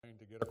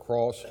to get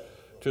across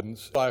to the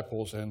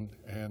disciples and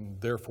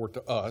therefore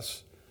to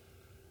us.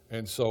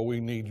 And so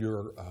we need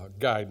your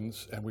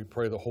guidance, and we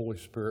pray the Holy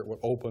Spirit would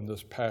open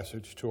this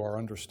passage to our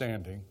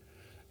understanding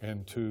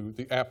and to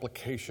the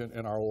application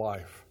in our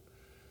life.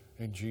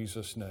 In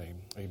Jesus'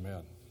 name,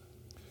 amen.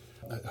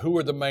 Who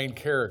are the main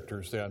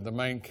characters then? The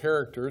main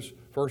characters,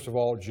 first of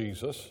all,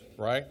 Jesus,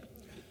 right?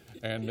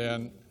 And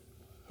then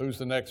who's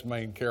the next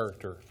main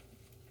character?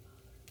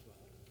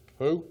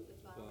 Who?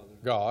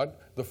 God,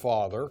 the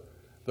Father.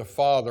 The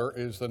Father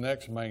is the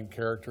next main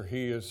character.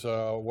 He is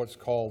what's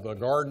called the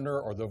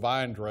gardener or the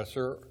vine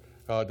dresser,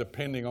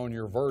 depending on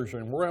your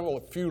version. We're having a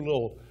few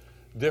little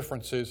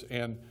differences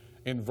in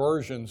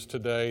versions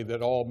today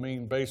that all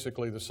mean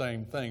basically the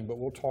same thing, but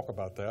we'll talk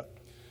about that.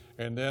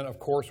 And then, of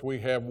course, we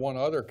have one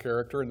other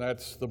character, and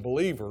that's the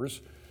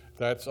believers.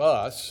 That's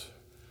us,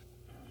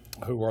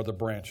 who are the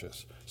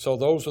branches. So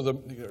those are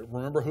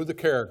remember who the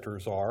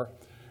characters are.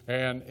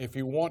 And if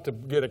you want to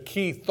get a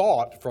key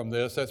thought from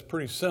this, that's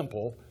pretty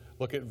simple.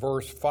 Look at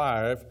verse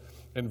 5.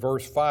 In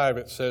verse 5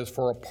 it says,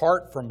 "For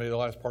apart from me," the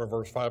last part of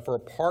verse 5, "for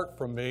apart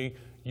from me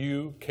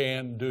you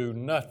can do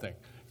nothing."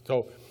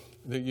 So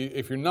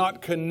if you're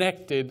not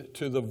connected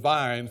to the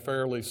vine,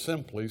 fairly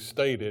simply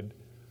stated,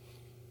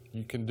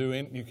 you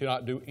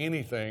cannot do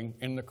anything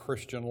in the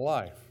Christian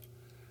life.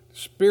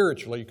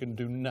 Spiritually, you can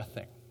do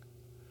nothing.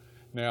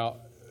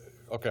 Now,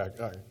 okay,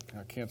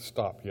 I can't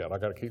stop yet. I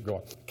got to keep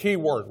going. Key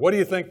word. What do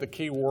you think the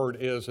key word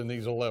is in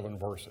these 11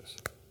 verses?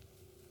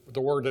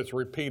 The word that's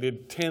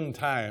repeated 10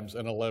 times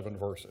in 11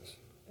 verses.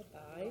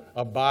 Abide.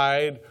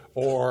 Abide,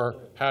 or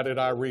how did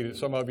I read it?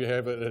 Some of you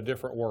have it a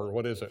different word.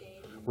 What is it?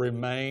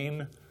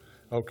 Remain.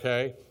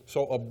 Okay,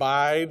 so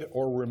abide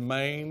or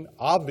remain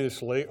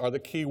obviously are the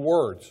key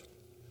words.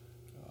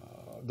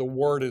 The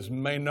word is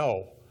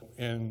meno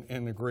in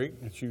the Greek.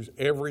 It's used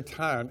every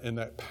time in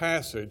that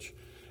passage,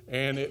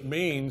 and it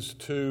means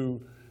to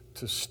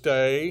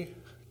stay,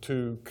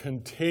 to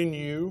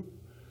continue,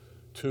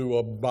 to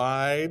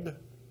abide,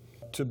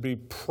 to be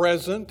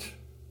present,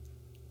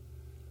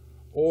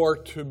 or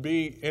to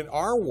be, in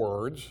our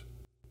words,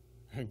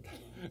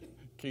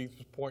 Keith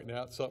was pointing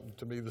out something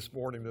to me this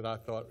morning that I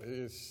thought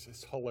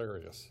is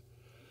hilarious.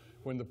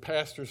 When the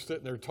pastor's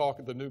sitting there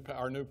talking,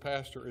 our new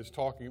pastor is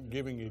talking,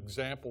 giving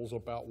examples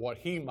about what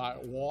he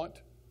might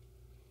want.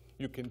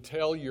 You can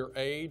tell your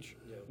age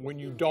when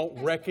you don't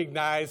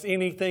recognize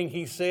anything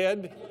he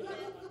said,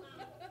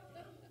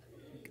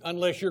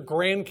 unless your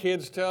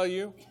grandkids tell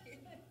you.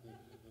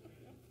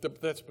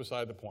 That's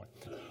beside the point.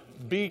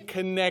 Be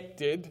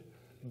connected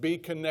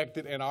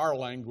in our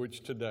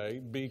language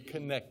today. Be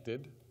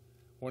connected.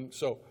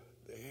 So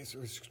it's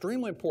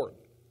extremely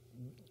important.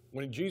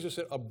 When Jesus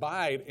said,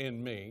 "Abide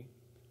in me,"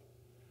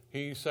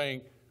 he's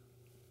saying,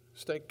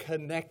 stay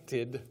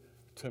connected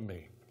to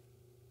me.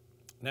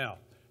 Now,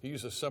 he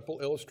used a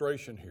simple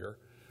illustration here,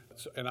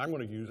 and I'm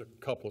going to use a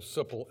couple of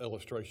simple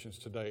illustrations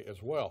today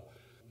as well.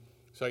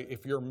 Say,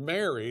 if you're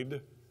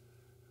married,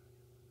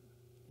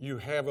 you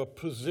have a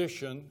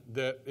position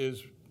that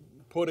is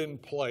put in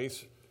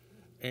place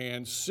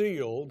and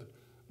sealed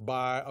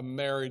by a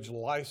marriage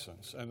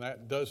license, and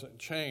that doesn't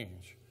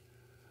change.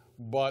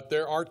 But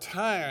there are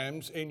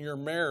times in your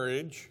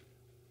marriage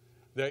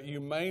that you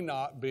may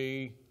not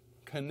be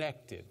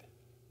connected.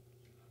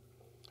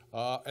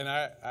 And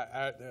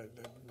I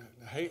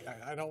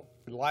don't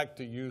like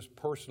to use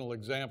personal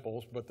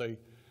examples, but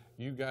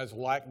you guys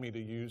like me to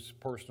use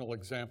personal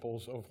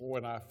examples of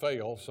when I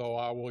fail, so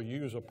I will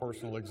use a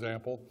personal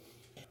example.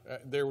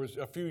 There was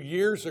a few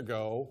years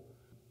ago,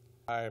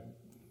 I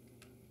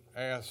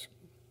asked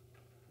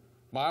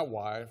my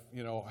wife,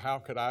 how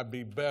could I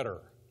be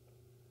better?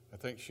 I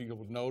think she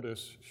will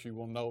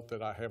note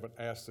that I haven't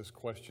asked this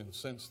question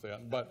since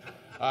then. But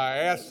I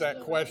asked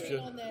that question.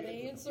 On that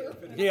answer.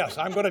 Yes,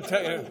 I'm going to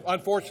tell you.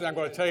 Unfortunately, I'm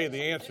going to tell you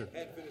the answer.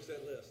 Finish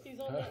that list. He's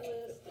on that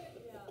list.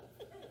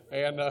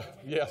 Yeah. And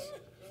yes,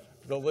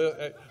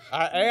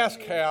 I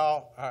asked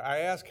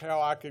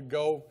how I could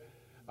go.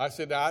 I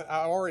said I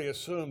already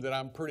assumed that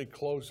I'm pretty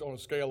close on a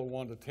scale of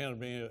 1 to 10 of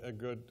being a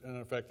good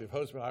and effective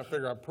husband. I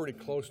figure I'm pretty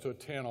close to a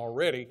 10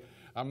 already.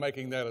 I'm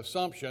making that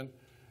assumption.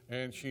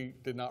 And she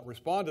did not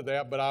respond to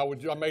that, but I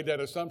made that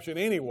assumption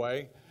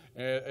anyway,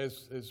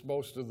 as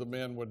most of the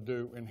men would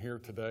do in here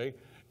today,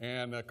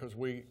 and because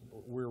we're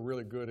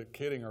really good at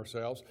kidding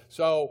ourselves.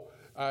 So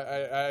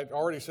I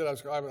already said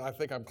I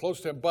think I'm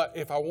close to him, but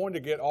if I wanted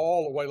to get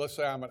all the way, let's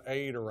say I'm an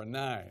 8 or a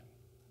 9,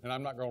 and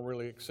I'm not going to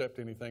really accept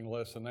anything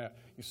less than that.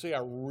 You see, I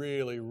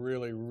really,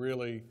 really,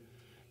 really,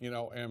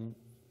 am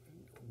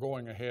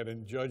going ahead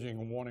and judging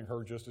and wanting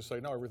her just to say,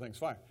 no, everything's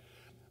fine.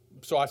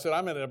 So I said,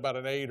 I'm at about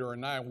an 8 or a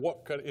 9.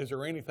 Is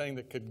there anything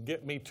that could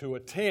get me to a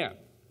 10?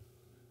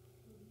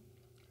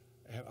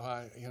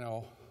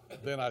 And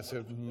then I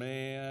said,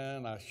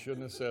 man, I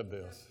shouldn't have said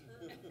this.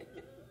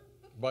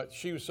 But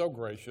she was so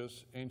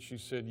gracious, and she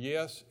said,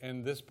 yes,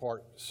 and this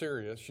part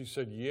serious. She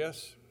said,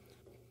 yes,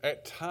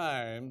 at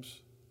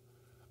times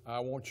I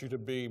want you to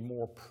be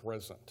more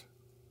present.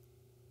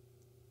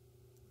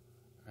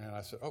 And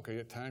I said, okay,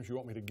 at times you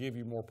want me to give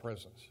you more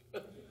presents.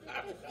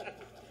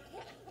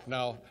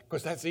 No,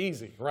 because that's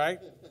easy, right?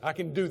 I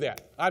can do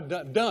that. I've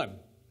done.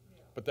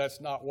 But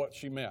that's not what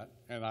she meant,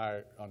 and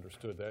I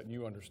understood that, and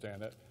you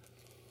understand that.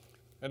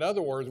 In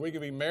other words, we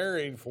could be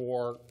married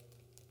for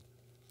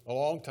a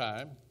long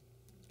time,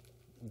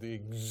 the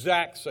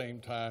exact same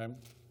time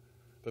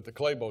that the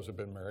Claybos have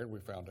been married, we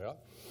found out,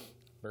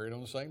 married on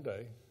the same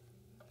day.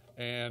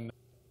 And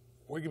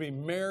we could be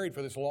married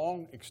for this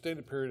long,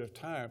 extended period of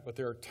time, but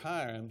there are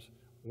times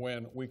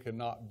when we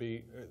cannot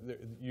be,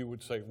 you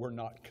would say, we're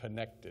not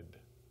connected.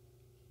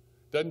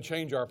 Doesn't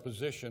change our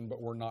position,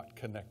 but we're not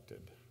connected.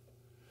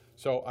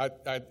 So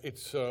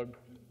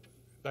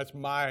that's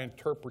my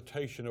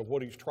interpretation of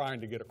what he's trying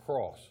to get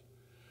across.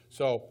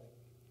 So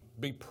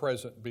be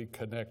present, be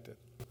connected.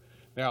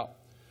 Now,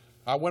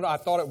 I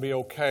thought it would be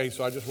okay,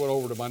 so I just went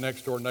over to my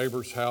next door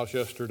neighbor's house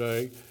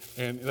yesterday,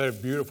 and they have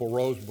a beautiful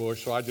rose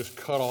bush, so I just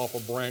cut off a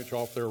branch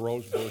off their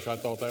rose bush. I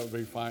thought that would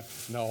be fine.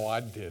 No, I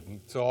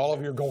didn't. So all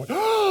of you are going,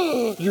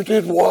 oh, you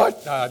did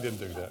what? No, I didn't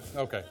do that.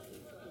 Okay.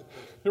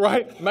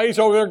 Right? May's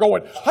over there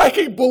going, I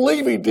can't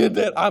believe he did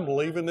that. I'm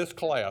leaving this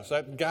class.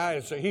 That guy,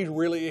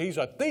 he's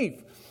a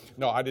thief.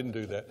 No, I didn't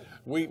do that.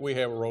 We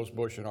have a rose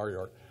bush in our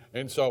yard.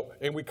 And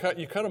you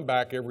cut them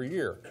back every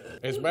year.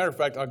 As a matter of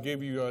fact, I'll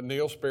give you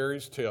Neil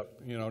Sperry's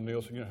tip. You know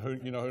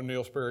who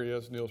Neil Sperry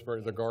is? Neil Sperry,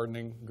 the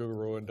gardening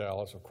guru in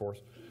Dallas, of course.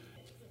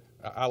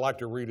 I like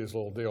to read his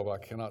little deal,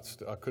 but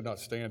I could not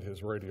stand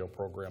his radio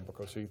program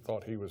because he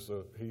thought he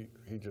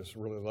just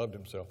really loved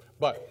himself.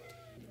 But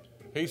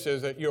he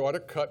says that you ought to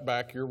cut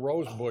back your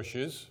rose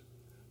bushes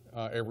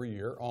every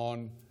year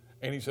and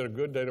he said a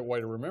good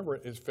way to remember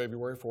it is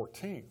February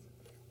 14th,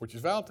 which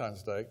is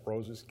Valentine's Day.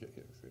 Roses get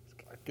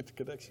the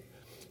connection.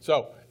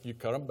 So you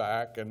cut them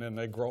back, and then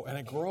they grow, and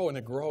they grow, and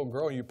they grow, and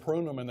grow. And you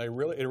prune them, and it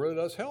really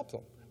does help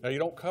them. Now, you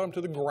don't cut them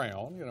to the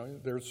ground. You know,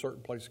 there's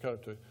certain places to cut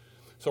it to.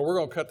 So we're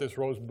going to cut this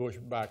rose bush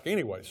back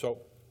anyway. So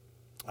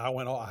I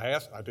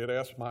did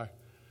ask my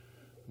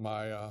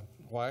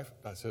wife.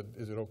 I said,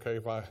 is it okay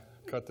if I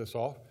cut this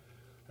off?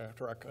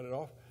 After I cut it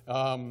off.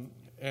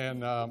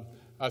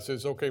 I said,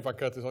 it's okay if I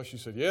cut this off? She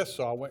said, yes.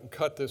 So I went and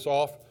cut this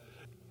off.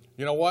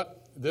 You know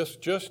what? You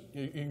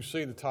can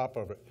see the top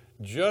of it.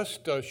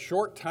 Just a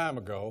short time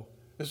ago,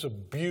 this is a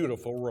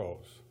beautiful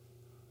rose.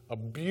 A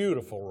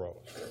beautiful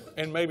rose.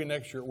 And maybe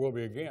next year it will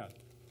be again.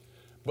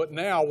 But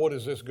now, what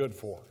is this good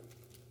for?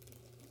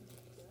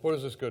 What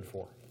is this good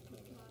for?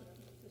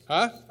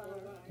 Huh?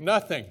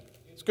 Nothing.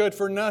 It's good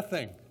for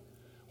nothing.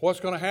 What's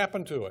going to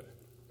happen to it?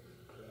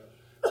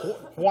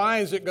 Why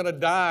is it going to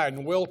die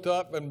and wilt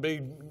up and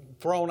be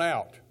thrown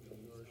out?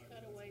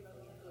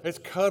 It's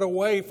cut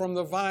away from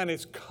the vine.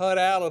 It's cut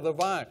out of the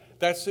vine.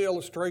 That's the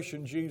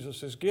illustration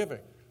Jesus is giving.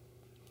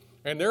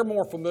 And they're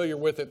more familiar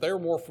with it. They're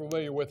more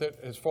familiar with it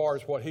as far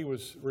as what he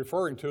was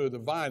referring to, the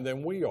vine,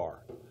 than we are.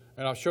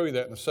 And I'll show you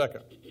that in a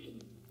second.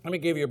 Let me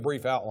give you a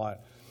brief outline.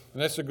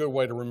 And that's a good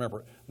way to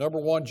remember it. Number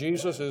one,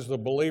 Jesus is the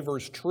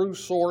believer's true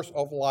source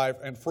of life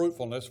and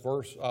fruitfulness,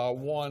 verse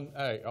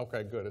 1a.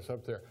 Okay, good. It's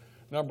up there.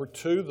 Number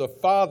two, the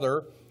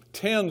Father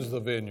tends the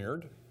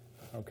vineyard.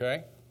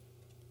 Okay?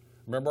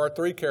 Remember our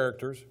three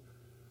characters.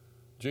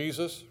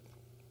 Jesus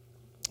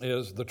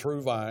is the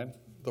true vine.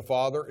 The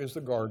Father is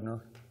the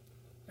gardener.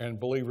 And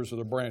believers are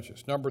the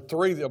branches. Number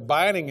three, the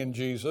abiding in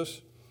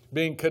Jesus,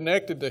 being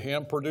connected to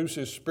him,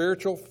 produces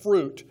spiritual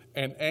fruit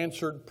and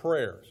answered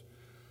prayers.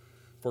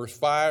 Verse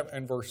 5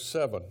 and verse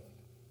 7.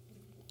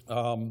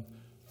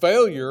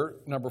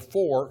 Number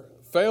four,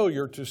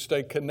 failure to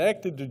stay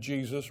connected to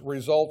Jesus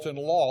results in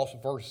loss,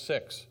 verse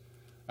 6.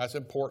 That's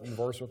an important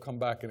verse. We'll come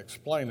back and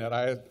explain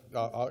that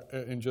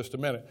in just a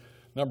minute.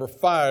 Number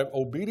 5,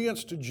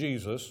 obedience to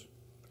Jesus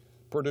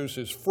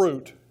produces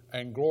fruit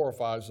and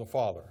glorifies the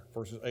Father,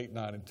 verses 8,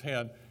 9, and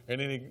 10. And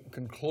then he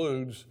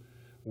concludes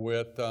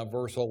with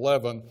verse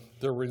 11,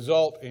 the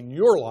result in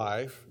your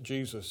life,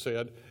 Jesus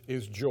said,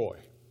 is joy.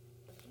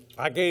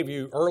 I gave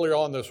you, earlier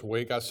on this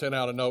week, I sent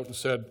out a note and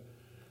said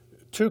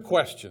 2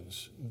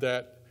 questions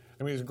that,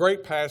 it's a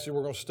great passage,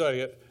 we're going to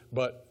study it,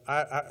 but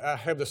I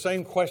have the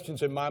same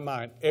questions in my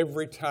mind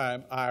every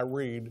time I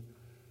read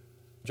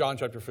John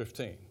chapter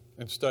 15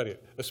 and study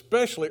it.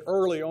 Especially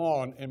early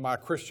on in my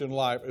Christian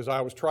life as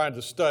I was trying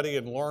to study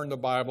and learn the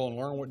Bible and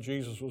learn what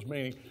Jesus was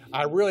meaning,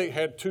 I really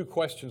had 2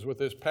 questions with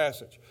this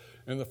passage.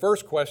 And the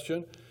first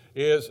question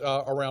is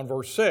around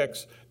verse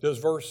 6. Does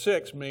verse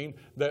 6 mean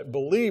that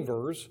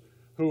believers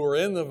who are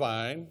in the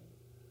vine,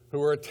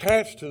 who are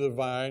attached to the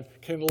vine,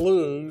 can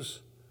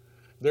lose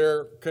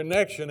their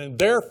connection and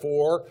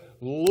therefore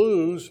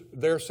lose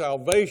their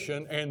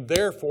salvation and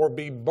therefore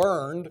be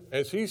burned,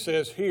 as he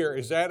says here?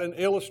 Is that an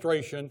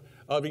illustration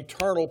of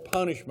eternal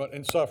punishment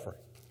and suffering?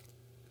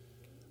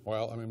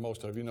 Well,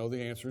 most of you know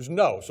the answer is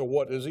no. So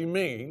what does he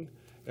mean?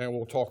 And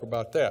we'll talk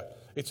about that.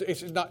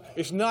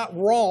 It's not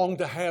wrong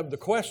to have the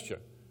question.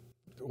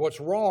 What's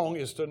wrong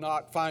is to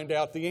not find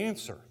out the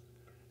answer,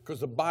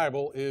 because the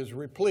Bible is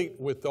replete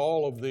with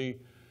all of the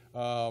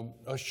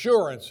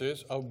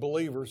assurances of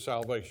believers'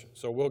 salvation.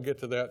 So we'll get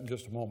to that in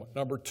just a moment.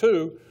 Number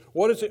two,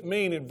 what does it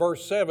mean in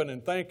verse 7?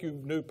 And thank you,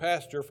 new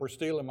pastor, for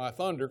stealing my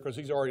thunder because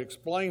he's already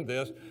explained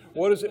this.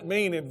 What does it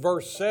mean in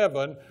verse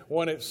 7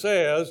 when it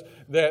says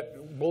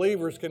that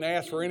believers can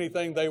ask for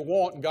anything they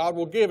want and God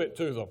will give it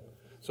to them?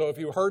 So if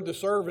you heard the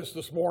service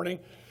this morning,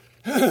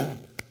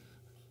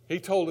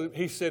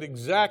 he said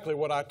exactly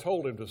what I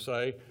told him to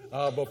say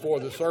before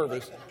the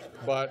service.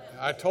 But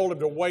I told him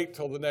to wait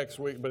till the next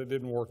week, but it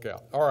didn't work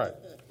out. All right.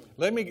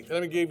 Let me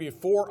give you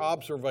 4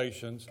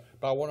 observations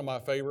by one of my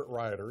favorite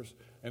writers,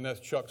 and that's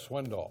Chuck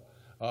Swindoll.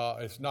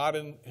 It's not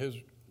in his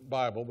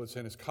Bible, but it's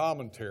in his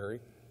commentary.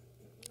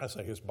 I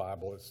say his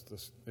Bible.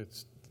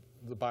 It's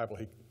the Bible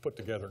he put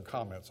together and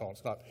comments on.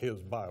 It's not his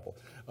Bible.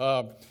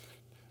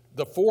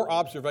 The 4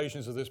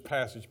 observations of this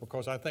passage,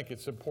 because I think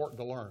it's important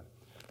to learn.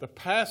 The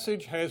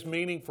passage has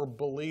meaning for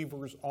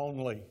believers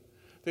only.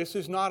 This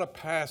is not a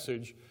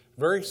passage,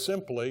 very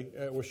simply,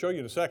 we'll show you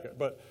in a second,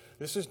 but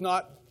this is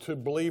not to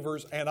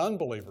believers and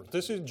unbelievers.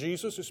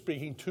 Jesus is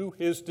speaking to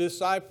his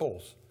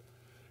disciples.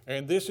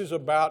 And this is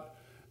about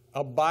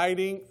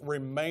abiding,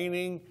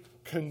 remaining,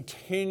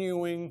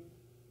 continuing,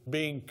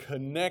 being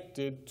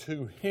connected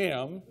to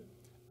him,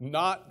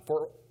 not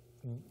for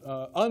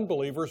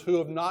unbelievers who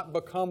have not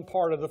become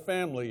part of the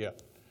family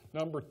yet.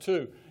 Number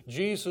 2,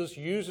 Jesus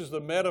uses the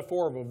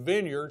metaphor of a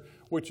vineyard,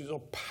 which is a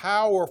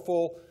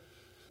powerful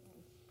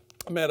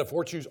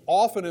metaphor. It's used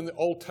often in the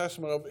Old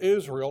Testament of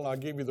Israel, and I'll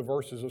give you the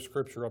verses of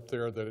Scripture up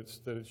there that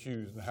it's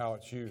used and how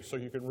it's used. So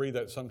you can read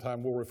that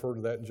sometime. We'll refer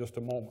to that in just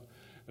a moment.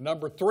 And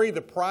number 3,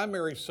 the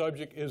primary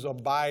subject is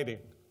abiding,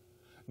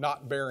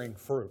 not bearing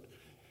fruit.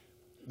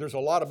 There's a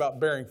lot about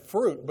bearing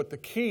fruit, but the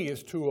key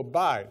is to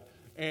abide.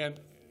 And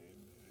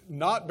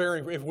not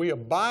bearing, if we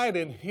abide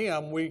in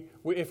him,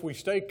 if we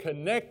stay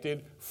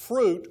connected,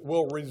 fruit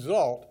will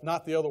result,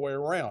 not the other way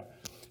around.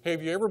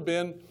 Have you ever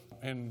been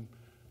in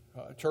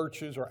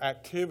churches or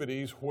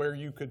activities where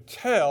you could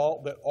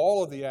tell that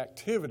all of the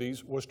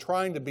activities was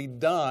trying to be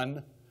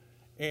done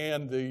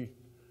and the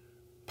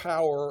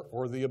power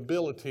or the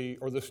ability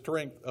or the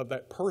strength of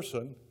that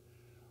person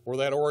or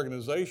that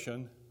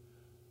organization,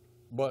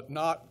 but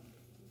not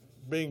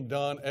being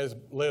done as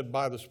led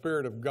by the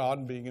Spirit of God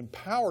and being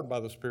empowered by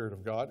the Spirit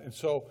of God? And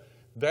so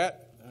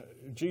that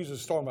Jesus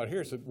is talking about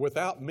here, said,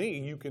 without me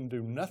you can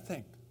do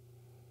nothing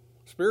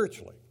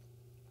spiritually.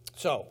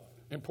 So,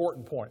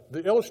 important point.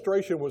 The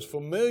illustration was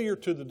familiar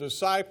to the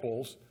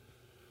disciples,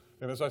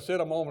 and as I said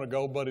a moment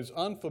ago, but is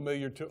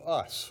unfamiliar to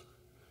us,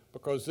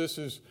 because this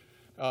is,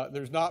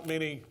 there's not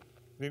many,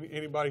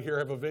 anybody here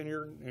have a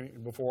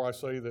vineyard? Before I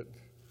say that,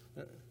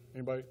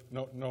 anybody?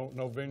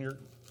 No vineyard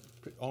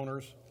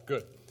owners?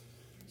 Good.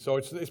 So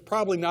it's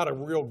probably not a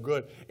real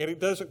good, and it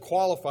doesn't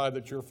qualify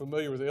that you're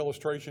familiar with the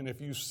illustration if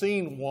you've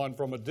seen one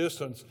from a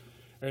distance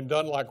and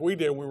done like we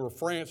did. We were in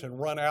France and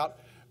run out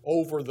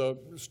over the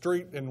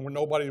street, and when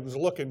nobody was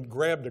looking,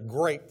 grabbed a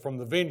grape from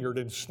the vineyard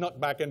and snuck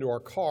back into our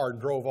car and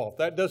drove off.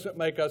 That doesn't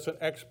make us an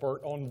expert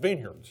on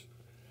vineyards.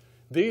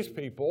 These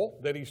people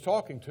that he's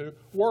talking to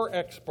were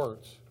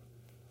experts.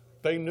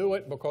 They knew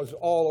it because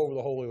all over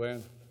the Holy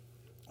Land,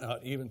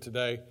 even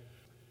today.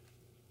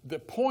 The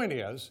point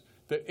is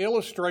that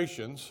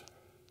illustrations,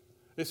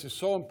 this is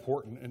so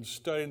important in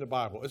studying the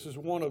Bible. This is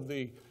one of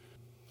the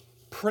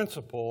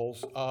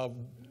principles of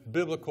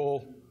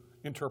biblical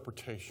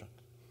interpretation.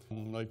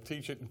 They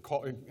teach it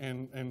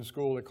in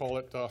school. They call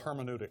it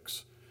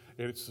hermeneutics.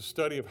 It's the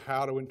study of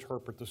how to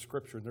interpret the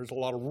Scripture. And there's a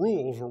lot of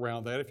rules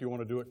around that if you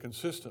want to do it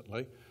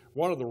consistently.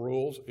 One of the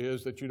rules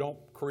is that you don't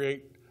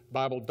create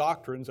Bible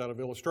doctrines out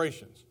of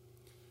illustrations.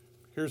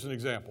 Here's an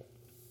example.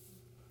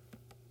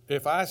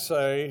 If I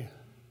say,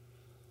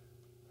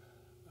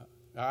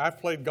 I've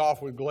played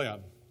golf with Glenn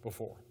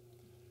before,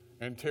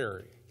 and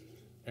Terry,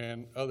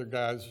 and other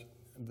guys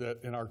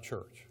that in our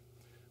church.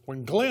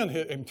 When Glenn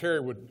hit, and Terry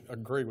would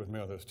agree with me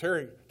on this,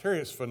 Terry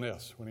has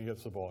finesse when he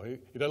hits the ball. He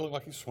doesn't look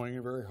like he's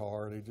swinging very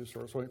hard. He just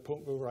starts swinging,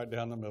 boom, right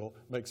down the middle.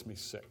 Makes me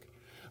sick.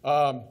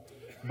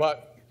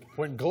 But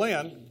when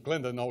Glenn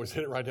doesn't always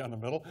hit it right down the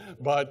middle,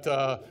 but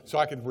so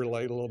I could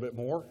relate a little bit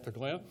more to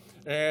Glenn.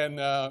 And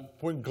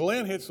when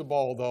Glenn hits the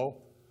ball, though,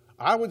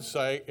 I would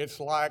say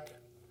it's like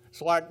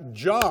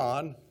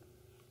John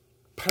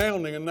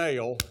pounding a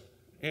nail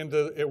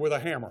into it with a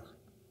hammer.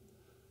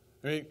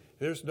 I mean,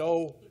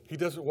 he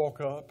doesn't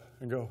walk up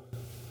and go.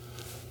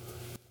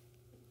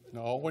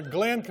 No, when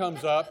Glenn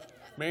comes up,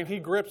 man, he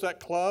grips that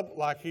club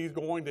like he's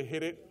going to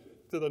hit it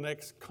to the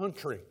next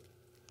country.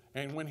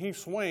 And when he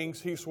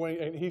swings,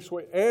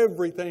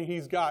 everything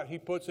he's got, he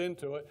puts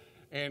into it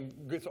and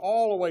gets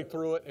all the way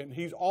through it, and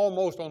he's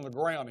almost on the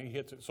ground. He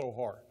hits it so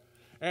hard.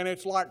 And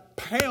it's like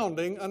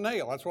pounding a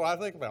nail. That's what I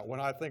think about when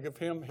I think of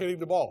him hitting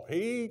the ball.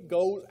 He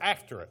goes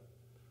after it.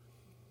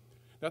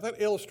 Now, that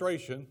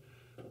illustration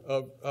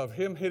of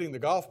him hitting the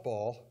golf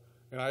ball,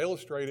 and I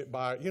illustrate it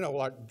by,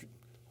 like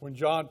when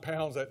John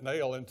pounds that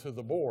nail into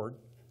the board,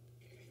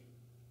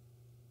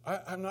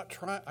 I'm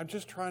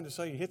just trying to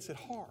say he hits it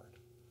hard.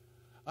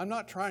 I'm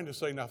not trying to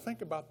say, now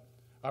think about,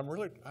 I'm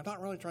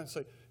not really trying to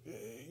say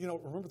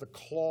remember the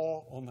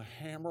claw on the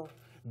hammer?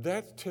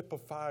 That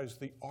typifies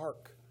the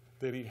arc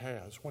that he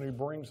has when he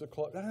brings the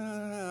claw.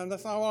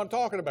 That's not what I'm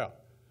talking about.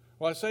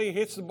 When I say he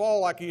hits the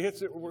ball like he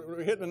hits it,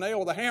 hitting the nail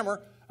with a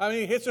hammer, I mean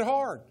he hits it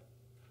hard.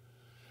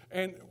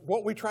 And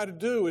what we try to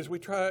do is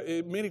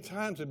many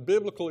times in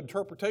biblical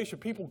interpretation,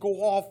 people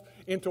go off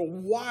into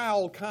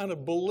wild kind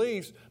of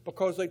beliefs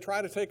because they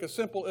try to take a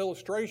simple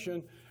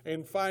illustration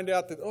and find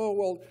out that,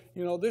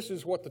 this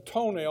is what the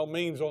toenail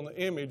means on the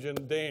image in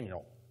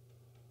Daniel.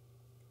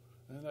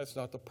 And that's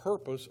not the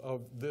purpose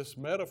of this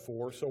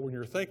metaphor. So when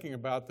you're thinking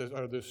about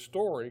this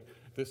story,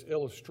 this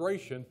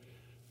illustration,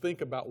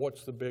 think about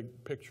what's the big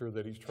picture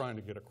that he's trying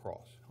to get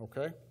across,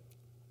 okay?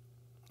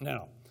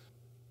 Now,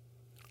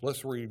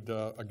 let's read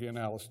again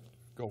now. Let's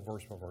go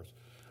verse by verse.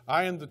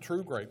 I am the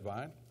true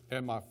grapevine,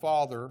 and my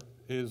Father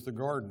is the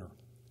gardener.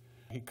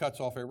 He cuts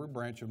off every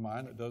branch of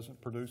mine that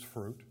doesn't produce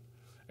fruit,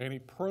 and he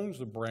prunes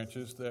the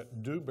branches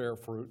that do bear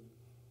fruit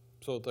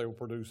so that they will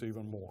produce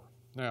even more.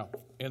 Now,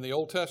 in the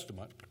Old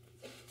Testament,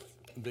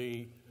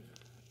 the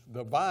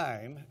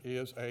vine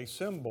is a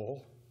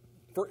symbol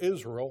for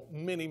Israel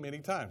many, many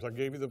times. I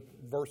gave you the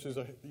verses,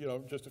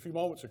 just a few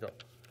moments ago.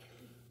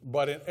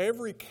 But in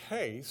every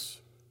case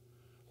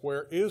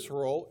where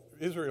Israel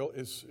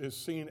is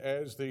seen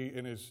as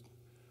and is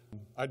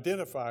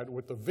identified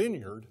with the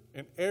vineyard,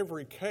 in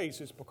every case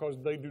it's because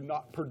they do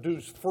not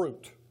produce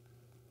fruit.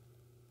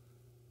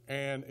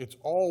 And it's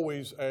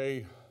always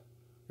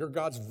you're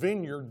God's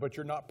vineyard, but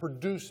you're not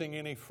producing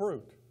any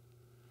fruit.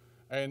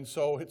 And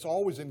so it's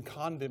always in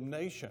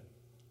condemnation.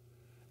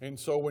 And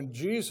so when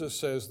Jesus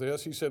says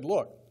this, he said,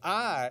 look,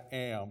 I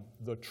am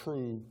the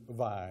true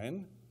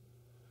vine.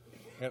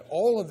 And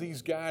all of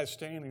these guys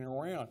standing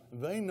around,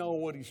 they know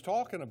what he's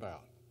talking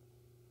about.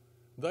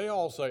 They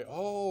all say,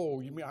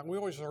 oh, you mean, we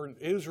always heard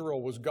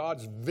Israel was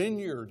God's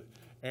vineyard,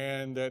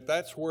 and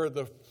that's where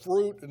the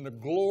fruit and the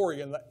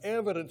glory and the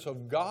evidence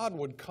of God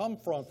would come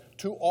from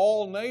to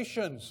all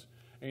nations.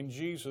 And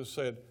Jesus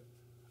said,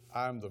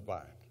 I'm the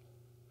vine.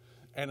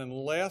 And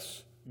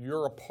unless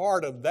you're a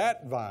part of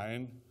that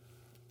vine,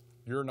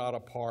 you're not a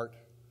part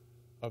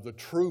of the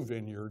true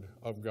vineyard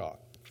of God.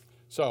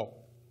 So,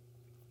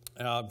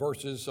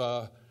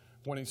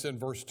 when he said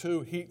verse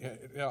 2,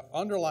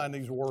 underline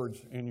these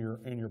words in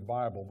your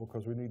Bible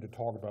because we need to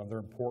talk about them. They're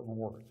important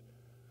words.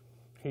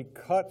 He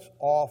cuts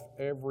off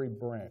every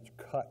branch.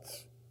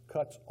 Cuts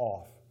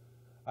off.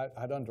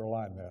 I'd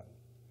underline that.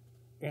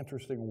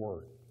 Interesting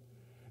word.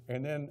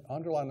 And then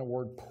underline the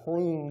word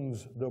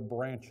prunes the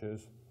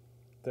branches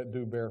that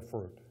do bear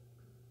fruit.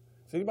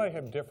 Does anybody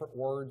have different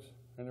words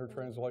in their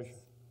translation?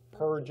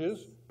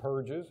 Purges,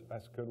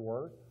 that's a good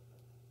word.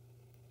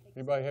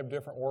 Anybody have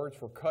different words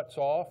for cuts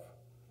off?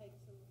 Takes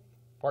away.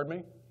 Pardon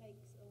me? Takes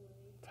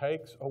away.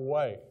 Takes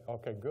away.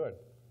 Okay, good.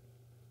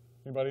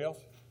 Anybody else?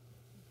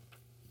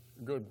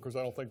 Good, because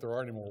I don't think there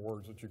are any more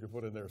words that you could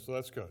put in there, so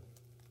that's good.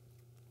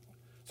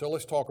 So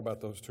let's talk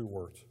about those two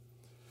words.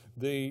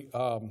 The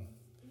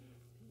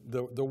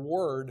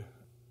word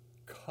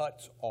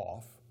cuts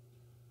off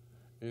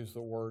is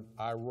the word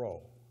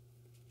airo,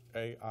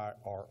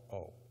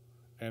 A-I-R-O,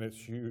 and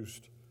it's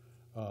used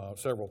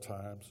several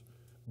times,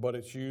 but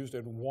it's used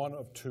in one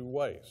of two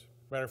ways.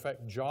 Matter of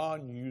fact,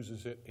 John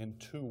uses it in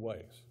two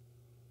ways.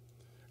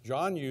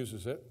 John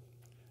uses it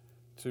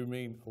to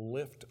mean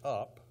lift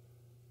up,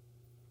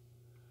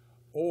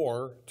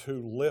 or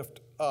to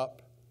lift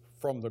up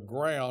from the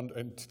ground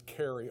and to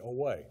carry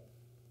away.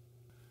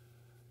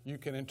 You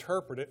can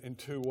interpret it in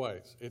two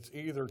ways. It's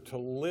either to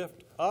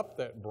lift up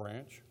that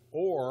branch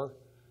or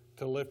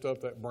to lift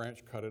up that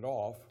branch, cut it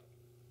off,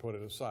 put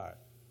it aside.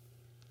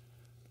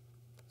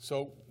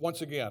 So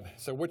once again,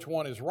 so which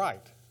one is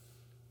right?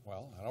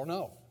 Well, I don't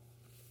know.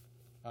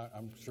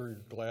 I'm sure you're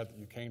glad that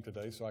you came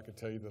today so I could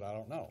tell you that I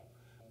don't know.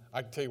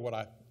 I can tell you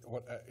what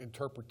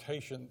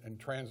interpretation and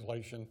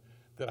translation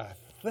that I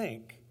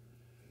think,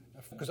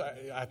 because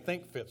I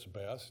think fits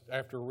best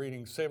after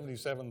reading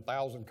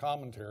 77,000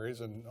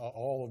 commentaries and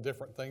all the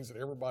different things that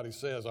everybody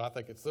says. I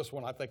think it's this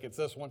one. I think it's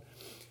this one.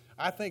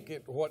 I think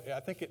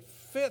it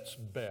fits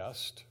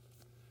best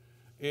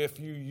if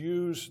you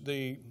use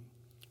the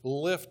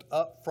lift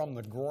up from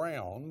the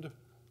ground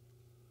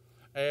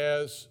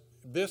as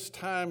this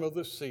time of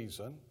the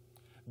season.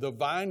 The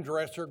vine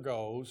dresser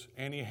goes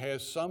and he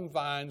has some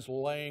vines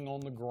laying on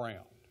the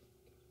ground.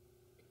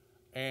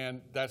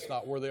 And that's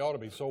not where they ought to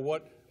be. So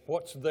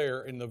what's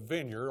there in the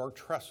vineyard are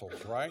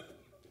trestles, right?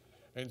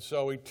 And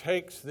so he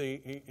takes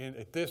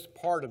at this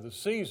part of the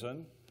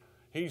season,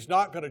 he's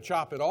not going to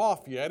chop it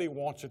off yet. He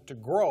wants it to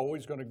grow.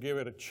 He's going to give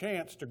it a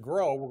chance to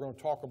grow. We're going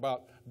to talk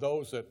about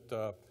those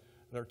that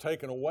are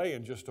taken away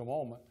in just a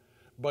moment.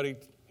 But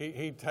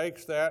he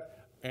takes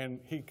that and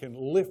he can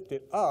lift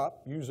it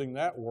up using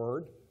that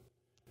word,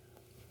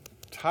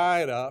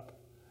 tie it up,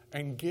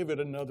 and give it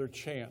another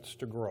chance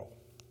to grow.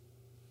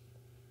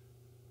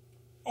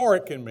 Or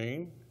it can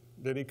mean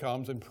that he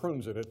comes and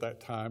prunes it at that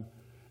time.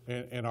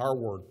 In our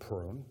word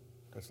prune,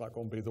 that's not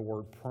going to be the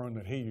word prune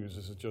that he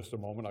uses in just a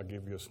moment. I'll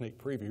give you a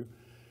sneak preview.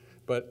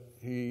 But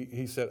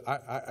he said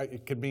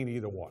it could mean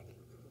either one.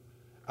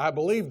 I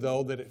believe,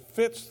 though, that it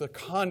fits the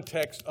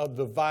context of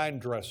the vine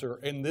dresser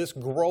in this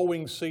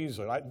growing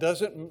season. It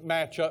doesn't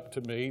match up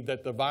to me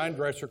that the vine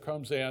dresser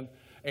comes in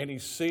and he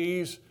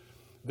sees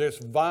this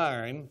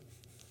vine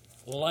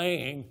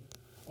laying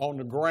on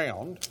the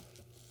ground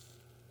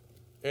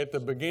at the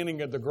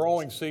beginning of the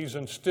growing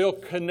season, still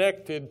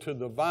connected to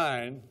the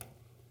vine.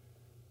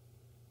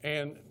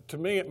 And to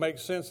me, it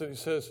makes sense that he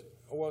says,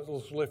 well,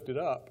 let's lift it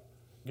up,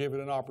 give it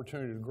an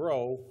opportunity to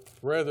grow,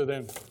 rather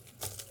than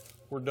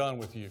we're done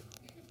with you.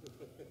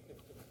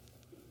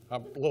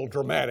 I'm a little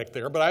dramatic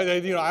there, but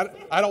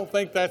I don't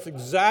think that's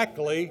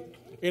exactly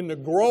in the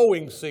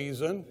growing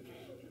season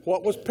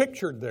what was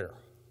pictured there.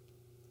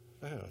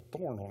 It had a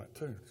thorn on it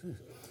too.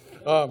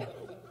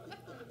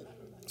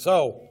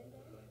 So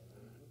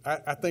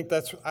I think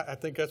that's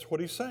what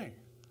he's saying.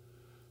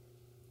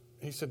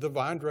 He said the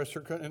vine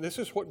dresser, and this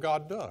is what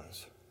God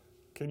does.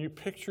 Can you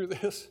picture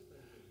this?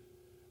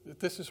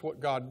 This is what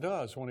God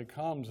does when he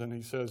comes and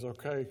he says,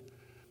 okay,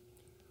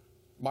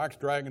 Mike's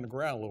dragging the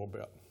ground a little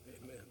bit.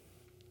 Amen.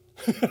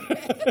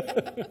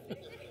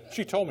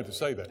 She told me to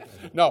say that.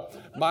 No,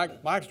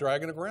 Mike's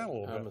dragging the ground a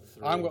little bit.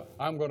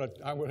 I'm going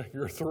to.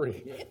 You're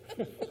three.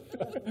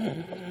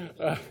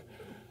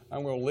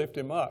 I'm going to lift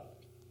him up,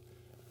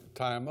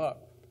 tie him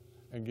up,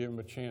 and give him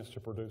a chance to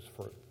produce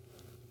fruit.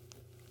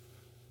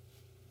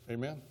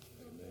 Amen.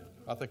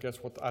 I think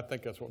that's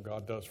what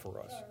God does for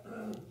us.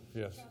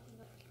 Yes.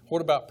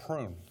 What about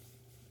prune?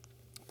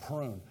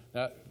 Prune.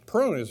 Now,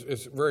 prune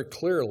is very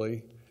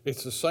clearly,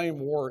 it's the same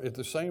word. It's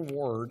the same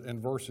word in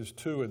verses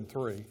 2 and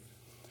 3.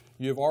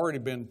 You've already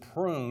been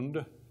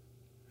pruned.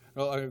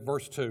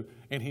 Verse 2.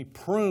 And he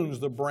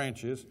prunes the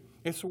branches.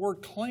 It's the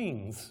word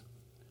cleans.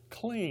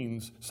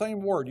 Cleans.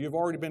 Same word. You've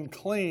already been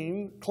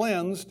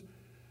cleansed,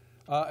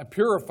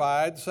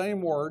 purified.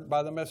 Same word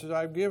by the message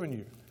I've given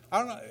you. I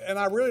don't know, and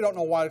I really don't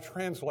know why the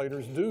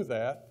translators do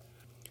that.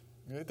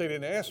 They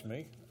didn't ask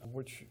me,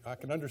 which I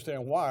can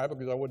understand why,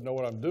 because I wouldn't know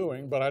what I'm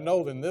doing. But I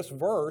know that in this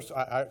verse,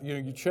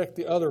 you check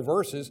the other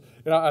verses,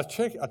 and I'll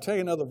tell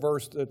you another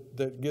verse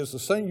that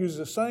uses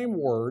the same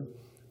word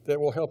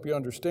that will help you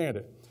understand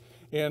it.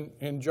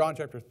 In John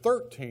chapter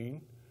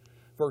 13,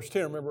 verse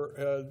 10,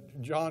 remember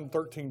John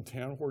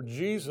 13:10, where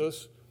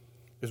Jesus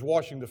is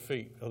washing the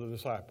feet of the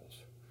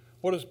disciples.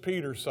 What does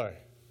Peter say?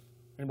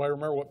 Anybody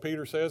remember what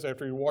Peter says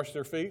after he washed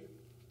their feet?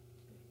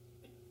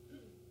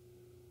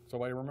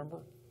 Somebody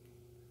remember?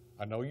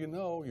 I know you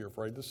know, you're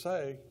afraid to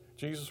say.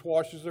 Jesus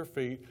washes their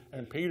feet,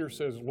 and Peter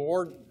says,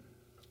 Lord,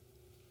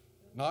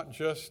 not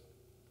just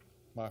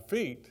my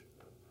feet,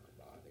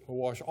 but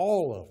wash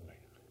all of me.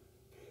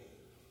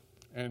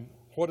 And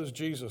what does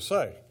Jesus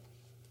say?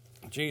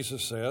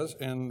 Jesus says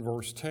in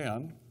verse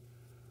 10,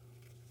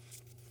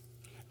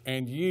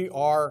 and ye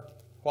are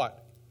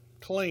what?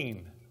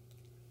 Clean.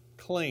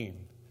 Clean.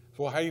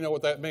 So how do you know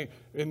what that means?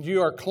 And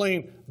you are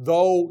clean,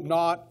 though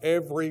not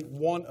every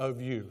one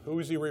of you. Who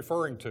is he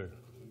referring to?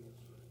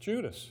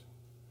 Judas.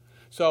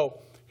 So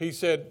he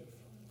said,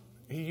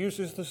 he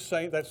uses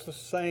that's the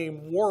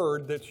same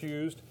word that's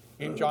used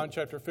in John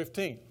chapter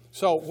 15.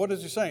 So what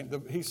is he saying?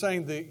 He's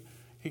saying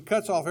he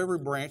cuts off every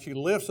branch, he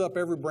lifts up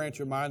every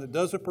branch of mine that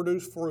doesn't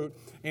produce fruit,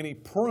 and he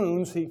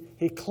prunes,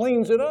 he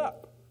cleans it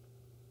up.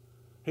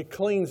 He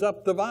cleans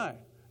up the vine.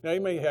 Now, you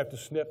may have to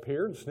snip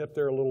here and snip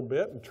there a little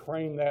bit and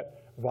train that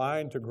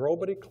vine to grow,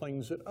 but he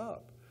cleans it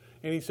up.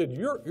 And he said,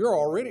 you're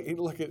already,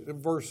 look at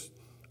verse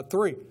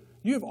 3,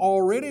 you've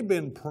already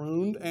been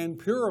pruned and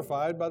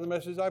purified by the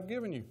message I've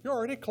given you. You're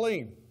already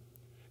clean.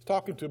 He's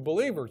talking to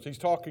believers. He's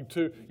talking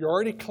to, you're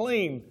already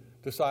clean,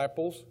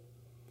 disciples.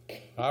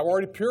 I've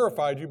already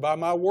purified you by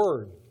my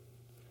word.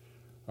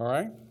 All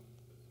right?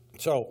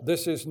 So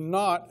this is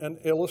not an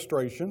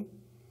illustration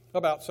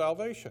about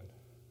salvation.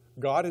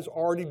 God has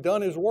already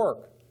done his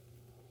work.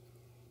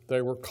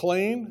 They were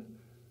clean,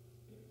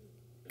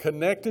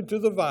 connected to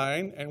the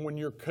vine, and when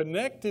you're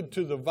connected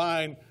to the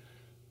vine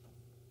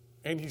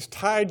and he's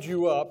tied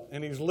you up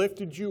and he's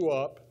lifted you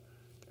up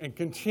and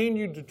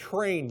continued to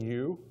train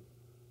you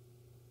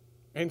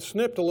and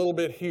snipped a little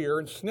bit here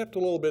and snipped a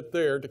little bit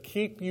there to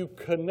keep you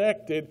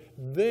connected,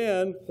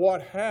 then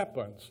what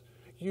happens?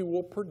 You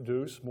will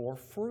produce more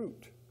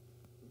fruit.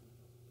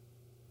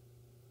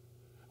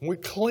 When we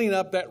clean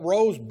up that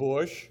rose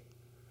bush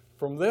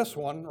from this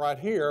one right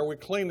here, we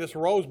clean this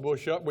rose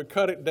bush up, we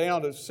cut it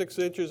down to 6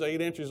 inches, 8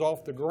 inches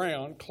off the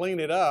ground, clean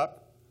it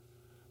up.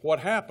 What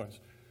happens?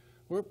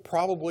 We'll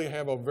probably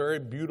have a very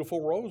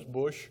beautiful rose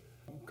bush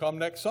come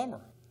next summer.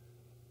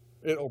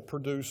 It'll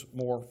produce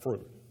more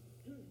fruit.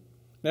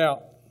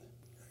 Now,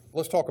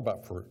 let's talk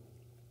about fruit.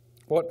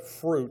 What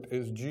fruit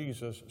is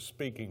Jesus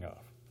speaking of?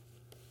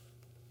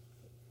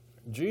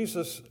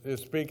 Jesus is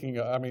speaking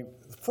of,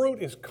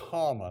 fruit is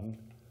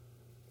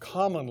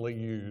commonly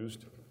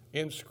used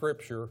in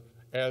Scripture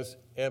as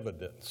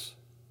evidence.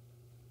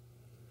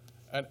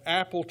 An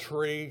apple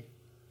tree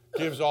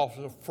gives off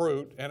the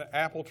fruit, and an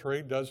apple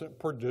tree doesn't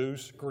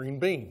produce green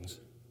beans.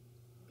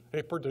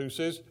 It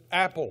produces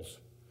apples.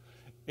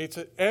 It's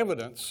an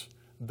evidence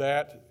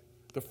that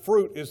the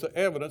fruit is the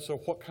evidence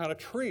of what kind of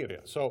tree it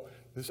is. So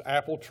This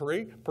apple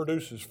tree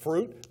produces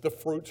fruit. The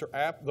fruit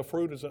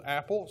is an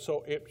apple,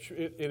 so it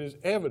is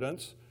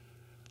evidence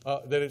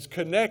that it's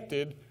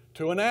connected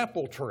to an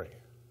apple tree.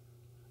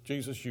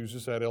 Jesus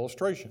uses that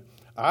illustration.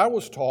 I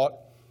was taught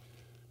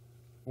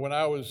when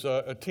I was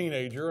a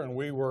teenager, and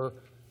we were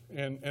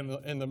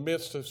in the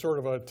midst of sort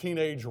of a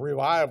teenage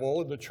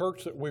revival in the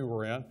church that we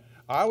were in,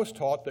 I was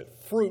taught that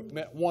fruit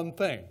meant one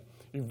thing: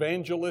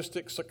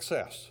 evangelistic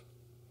success.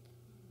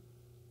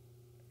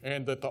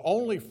 And that the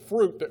only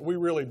fruit that we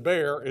really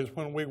bear is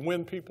when we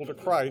win people to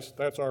Christ.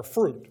 That's our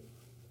fruit.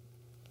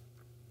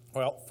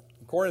 Well,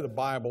 according to the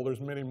Bible, there's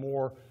many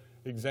more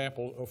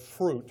examples of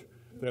fruit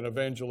than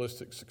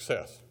evangelistic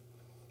success.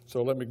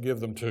 So let me give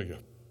them to you.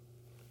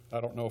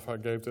 I don't know if I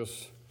gave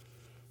this.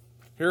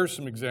 Here's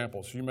some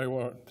examples. You may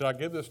want. Did I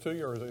give this to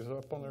you, or is it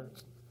up on there?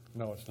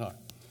 No, it's not.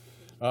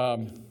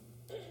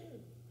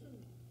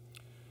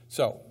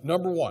 So,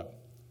 number one,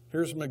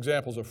 here's some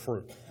examples of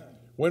fruit.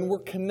 When we're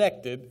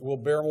connected, we'll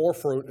bear more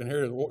fruit. And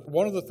here,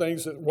 one of the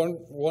things that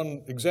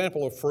one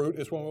example of fruit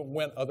is when we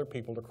win other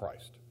people to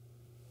Christ.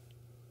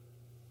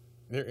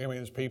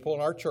 There's people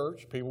in our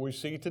church, people we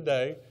see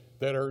today,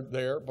 that are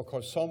there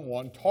because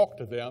someone talked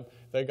to them,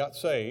 they got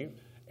saved,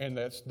 and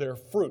that's their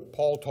fruit.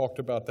 Paul talked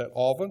about that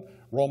often.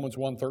 Romans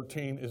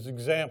 1:13 is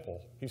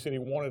example. He said he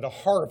wanted a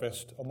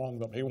harvest among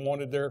them. He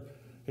wanted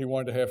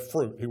to have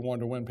fruit. He wanted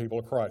to win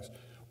people to Christ.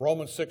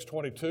 Romans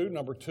 6:22,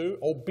 number 2,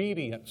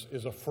 obedience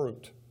is a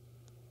fruit.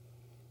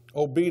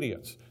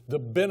 Obedience. The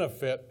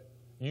benefit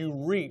you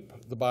reap,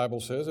 the Bible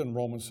says in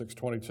Romans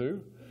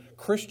 6:22.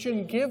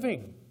 Christian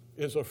giving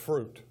is a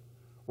fruit.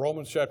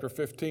 Romans chapter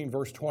 15,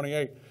 verse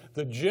 28.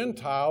 The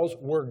Gentiles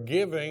were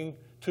giving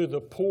to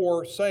the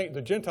poor saint.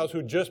 The Gentiles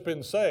who'd just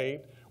been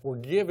saved were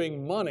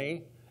giving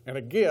money and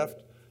a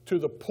gift to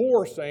the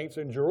poor saints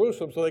in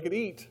Jerusalem so they could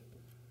eat.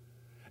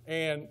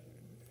 And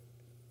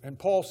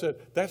Paul said,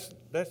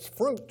 that's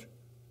fruit.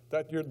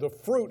 The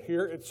fruit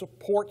here, it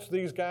supports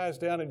these guys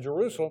down in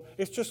Jerusalem.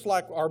 It's just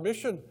like our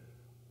mission.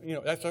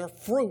 That's our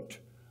fruit.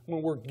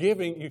 When we're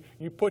giving,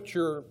 you put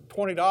your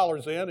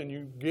 $20 in and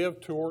you give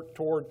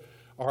toward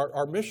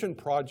our mission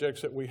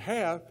projects that we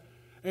have,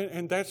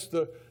 and that's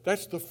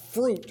the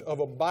fruit of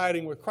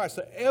abiding with Christ,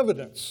 the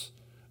evidence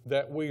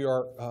that we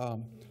are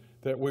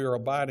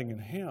abiding in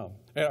Him.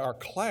 And our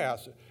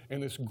class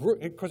in this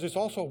group, because it's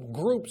also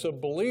groups of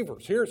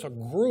believers. Here's a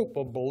group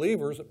of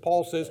believers that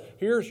Paul says,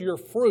 here's your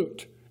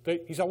fruit.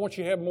 He said, I want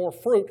you to have more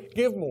fruit.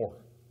 Give more.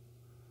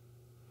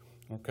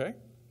 Okay?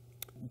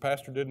 The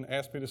pastor didn't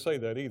ask me to say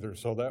that either,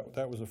 so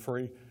that was a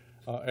free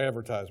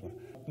advertisement.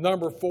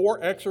 Number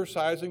 4,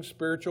 exercising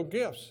spiritual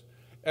gifts.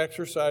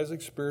 Exercising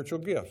spiritual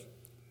gifts.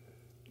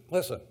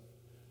 Listen,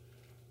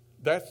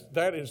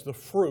 that is the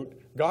fruit.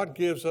 God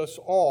gives us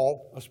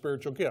all a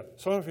spiritual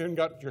gift. Some of you haven't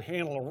got your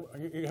handle,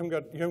 you haven't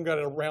got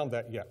it around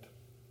that yet.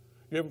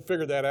 You haven't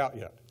figured that out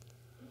yet.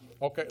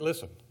 Okay,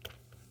 listen.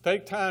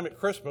 Take time at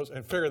Christmas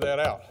and figure that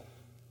out.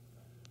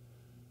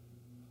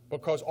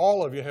 Because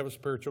all of you have a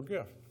spiritual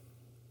gift.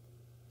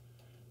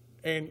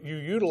 And you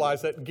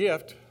utilize that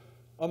gift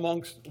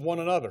amongst one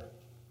another.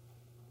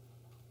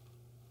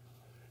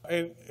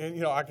 And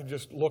I can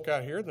just look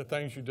out here, the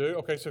things you do.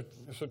 Okay,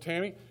 so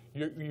Tammy,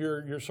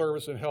 your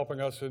service in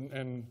helping us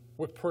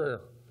with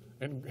prayer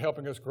and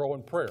helping us grow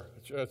in prayer.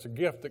 It's a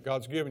gift that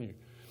God's given you.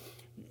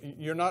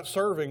 You're not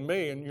serving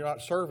me and you're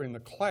not serving the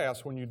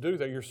class when you do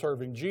that. You're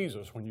serving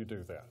Jesus when you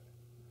do that.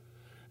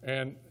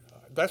 And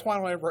that's why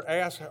I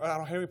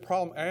don't have any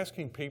problem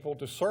asking people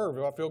to serve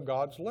if I feel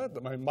God's led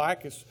them. I mean,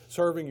 Mike is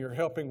serving, you're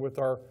helping with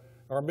our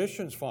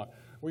missions fund.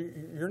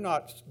 You're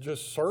not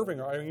just serving,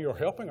 you're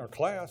helping our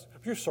class,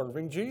 you're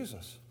serving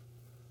Jesus.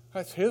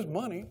 That's His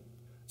money.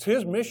 It's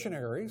His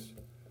missionaries.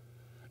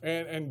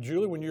 And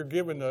Julie, when you're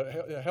giving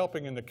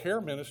helping in the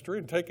care ministry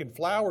and taking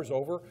flowers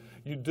over,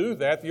 you do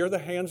that. You're the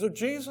hands of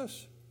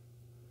Jesus.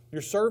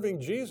 You're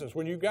serving Jesus.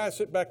 When you guys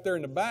sit back there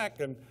in the back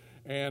and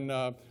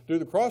do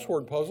the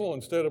crossword puzzle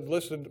instead of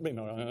listening to me,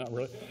 no, not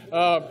really.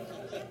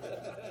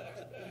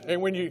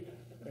 And when you,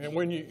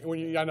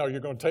 I know you're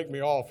going to take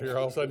me off here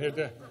all of a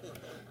sudden.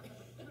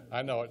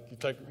 I know it. You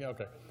take me,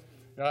 okay.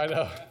 I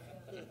know.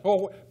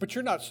 Well, but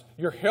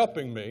you're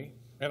helping me,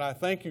 and I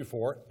thank you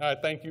for it. I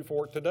thank you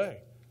for it today.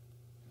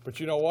 But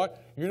you know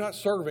what? You're not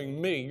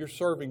serving me. You're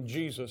serving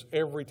Jesus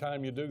every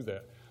time you do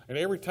that. And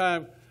every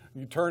time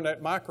you turn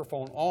that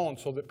microphone on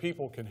so that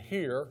people can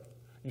hear,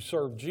 you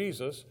serve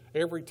Jesus.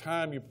 Every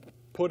time you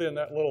put in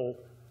that little,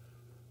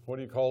 what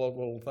do you call that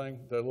little thing?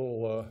 That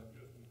little,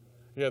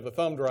 the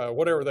thumb drive,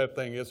 whatever that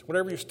thing is.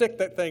 Whenever you stick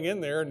that thing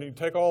in there and you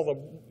take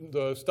all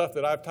the stuff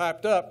that I've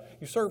typed up,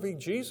 you're serving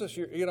Jesus,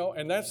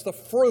 and that's the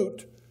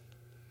fruit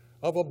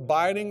of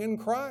abiding in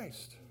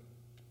Christ.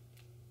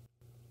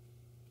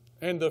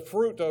 And the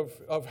fruit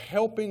of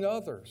helping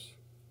others.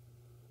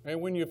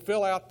 And when you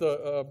fill out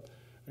the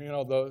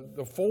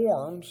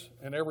forms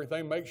and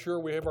everything, make sure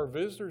we have our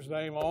visitor's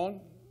name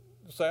on.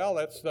 Sal,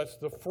 that's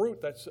the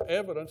fruit. That's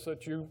evidence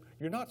that you're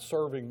not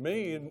serving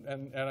me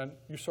and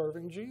you're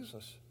serving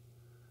Jesus.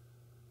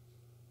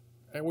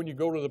 And when you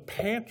go to the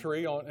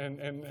pantry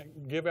and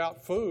give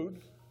out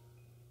food,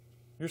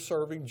 you're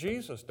serving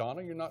Jesus,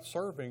 Donna. You're not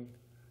serving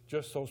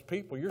just those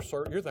people. You're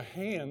the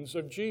hands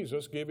of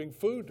Jesus giving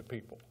food to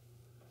people.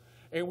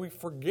 And we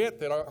forget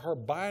that our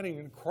abiding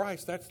in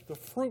Christ, that's the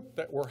fruit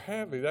that we're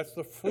having. That's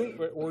the fruit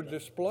that we're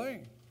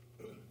displaying.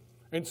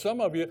 And some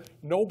of you,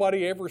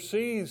 nobody ever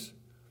sees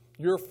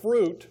your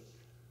fruit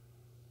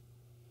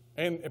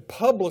and it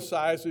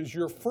publicizes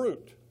your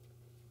fruit.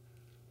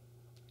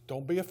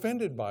 Don't be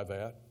offended by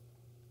that.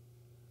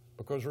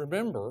 Because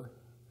remember,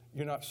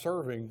 you're not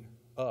serving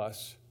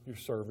us, you're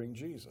serving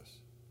Jesus.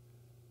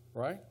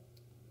 Right?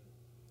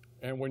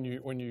 And when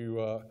you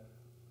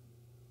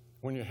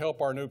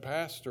help our new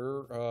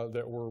pastor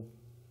that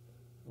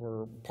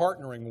we're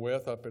partnering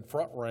with up at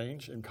Front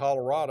Range in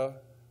Colorado,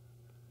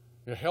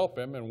 you help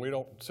him, and we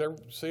don't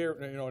see,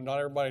 not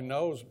everybody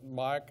knows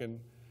Mike and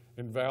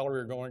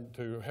Valerie are going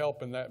to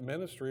help in that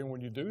ministry, and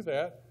when you do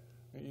that,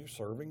 you're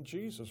serving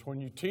Jesus. When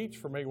you teach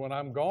for me when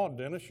I'm gone,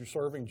 Dennis, you're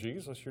serving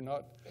Jesus.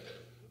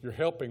 You're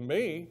helping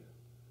me,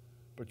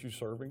 but you're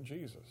serving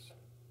Jesus.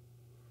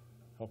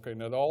 Okay,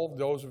 now all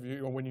those of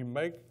you, when you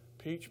make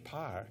peach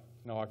pie,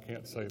 no, I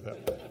can't say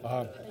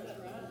that.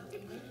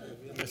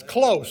 It's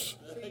close.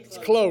 It's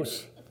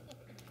close.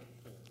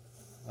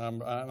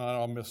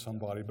 I'll miss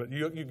somebody, but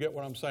you get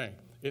what I'm saying.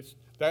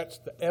 That's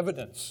the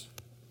evidence.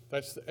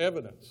 That's the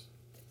evidence.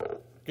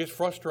 It gets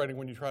frustrating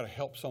when you try to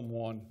help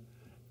someone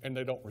and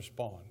they don't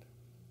respond.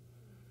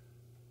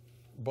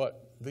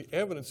 But the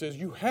evidence is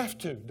you have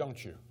to,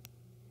 don't you?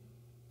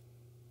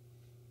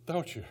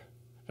 Don't you?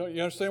 Don't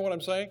you understand what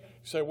I'm saying?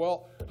 You say,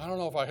 well, I don't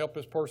know if I help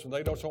this person.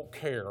 They don't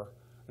care.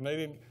 And they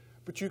didn't.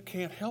 But you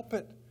can't help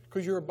it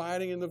because you're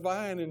abiding in the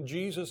vine. And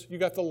Jesus, you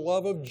got the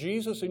love of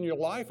Jesus in your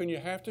life and you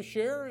have to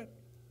share it.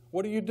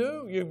 What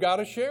do? You've got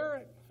to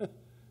share it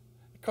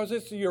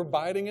because you're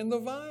abiding in the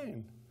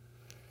vine.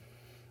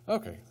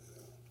 Okay.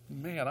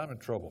 Man, I'm in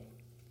trouble.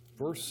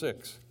 Verse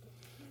 6.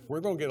 We're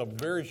going to get a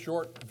very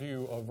short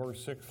view of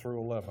verse 6 through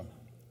 11.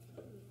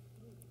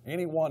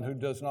 Anyone who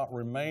does not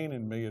remain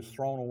in me is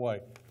thrown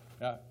away.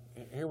 Now,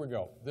 here we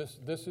go. This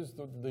is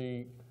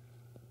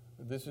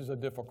this is a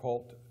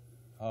difficult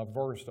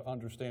verse to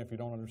understand if you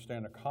don't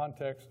understand the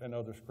context and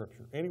other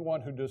scripture.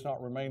 Anyone who does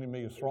not remain in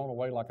me is thrown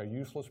away like a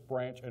useless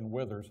branch and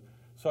withers.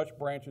 Such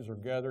branches are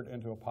gathered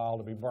into a pile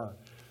to be burned.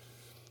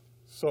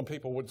 Some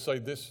people would say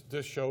this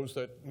shows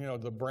that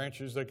the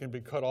branches, they can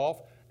be cut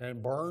off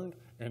and burned,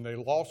 and they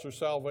lost their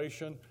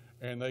salvation,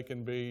 and they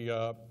can be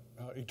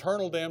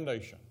eternal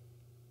damnation.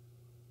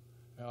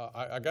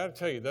 I got to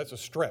tell you, that's a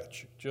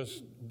stretch.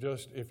 Just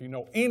if you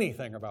know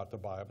anything about the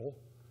Bible,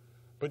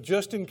 but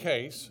just in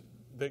case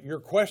that you're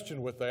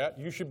questioned with that,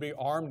 you should be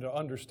armed to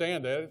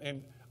understand it.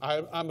 And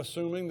I'm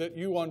assuming that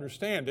you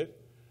understand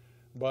it,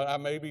 but I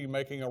may be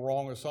making a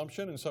wrong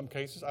assumption in some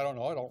cases. I don't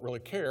know. I don't really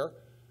care,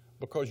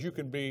 because you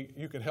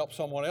can help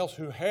someone else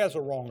who has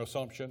a wrong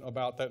assumption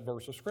about that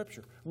verse of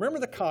Scripture. Remember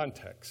the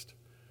context.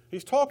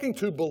 He's talking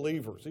to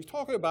believers. He's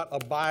talking about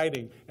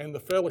abiding and the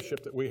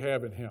fellowship that we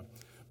have in Him.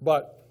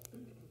 But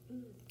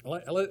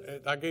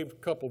I gave a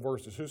couple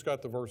verses. Who's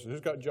got the verses?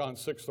 Who's got John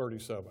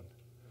 6:37?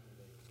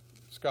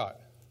 Scott.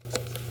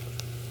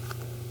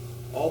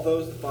 All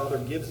those the Father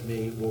gives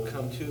me will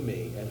come to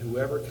me, and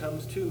whoever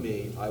comes to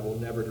me, I will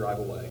never drive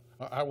away.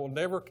 I will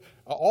never,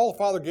 all the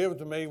Father gives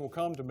to me will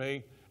come to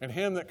me, and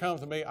him that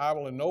comes to me I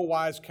will in no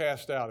wise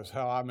cast out, is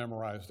how I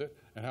memorized it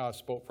and how I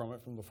spoke from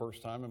it from the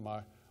first time in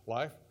my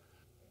life.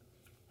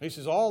 He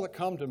says, all that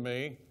come to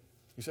me,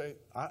 he says,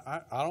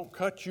 I don't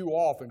cut you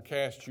off and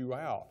cast you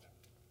out.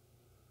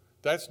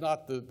 That's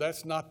not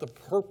the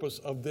purpose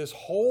of this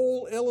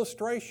whole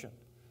illustration.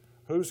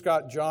 Who's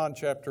got John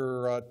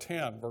chapter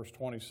 10, verse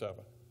 27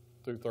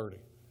 through 30?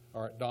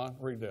 All right, Don,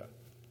 read that.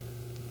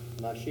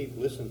 My sheep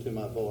listen to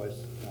my voice,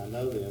 I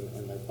know them,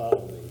 and they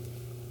follow me.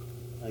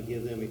 I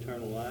give them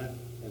eternal life,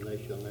 and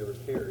they shall never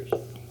perish.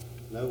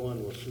 No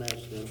one will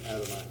snatch them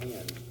out of my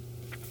hand.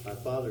 My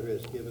Father who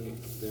has given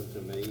them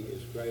to me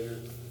is greater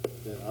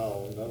than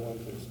all. No one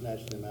can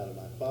snatch them out of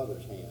my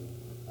Father's hand.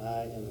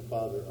 I and the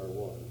Father are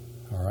one.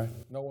 All right.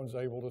 No one's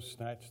able to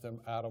snatch them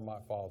out of my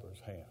Father's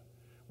hand.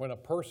 When a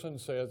person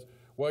says,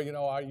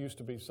 well, I used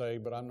to be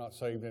saved, but I'm not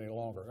saved any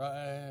longer.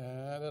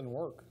 That doesn't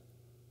work.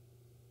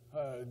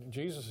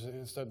 Jesus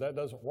said that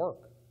doesn't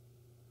work.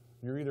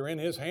 You're either in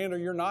His hand or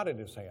you're not in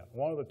His hand,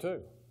 one of the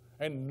two.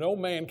 And no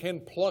man can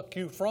pluck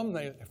you from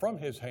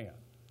His hand.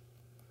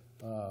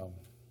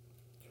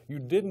 You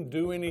didn't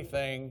do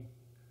anything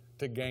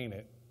to gain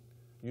it.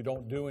 You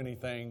don't do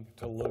anything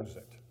to lose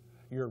it.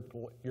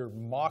 You're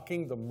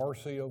mocking the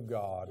mercy of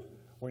God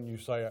when you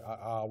say,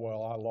 I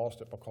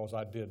lost it because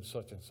I did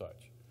such and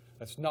such.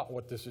 That's not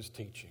what this is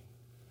teaching.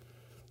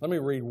 Let me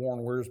read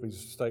Warren Wiersbe's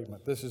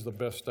statement. This is the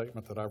best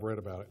statement that I've read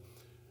about it.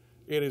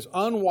 It is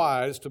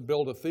unwise to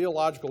build a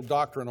theological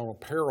doctrine on a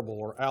parable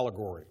or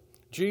allegory.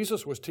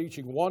 Jesus was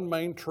teaching one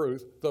main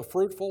truth, the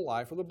fruitful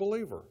life of the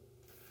believer.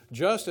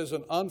 Just as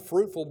an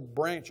unfruitful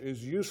branch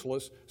is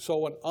useless,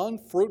 so an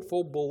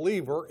unfruitful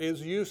believer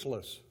is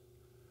useless.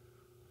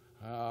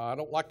 I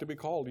don't like to be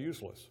called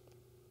useless.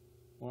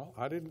 Well,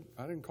 I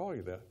didn't call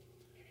you that.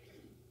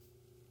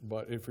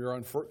 But if you're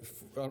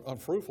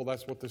unfruitful,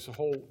 that's what this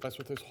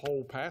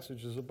whole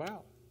passage is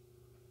about.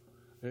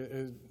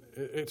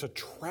 It's a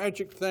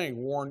tragic thing,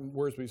 Warren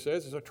Wiersbe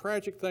says. It's a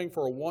tragic thing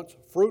for a once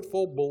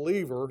fruitful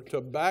believer to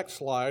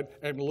backslide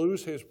and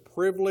lose his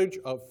privilege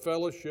of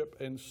fellowship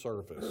and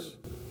service.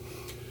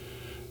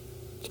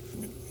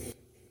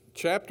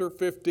 Chapter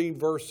 15,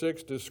 verse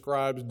 6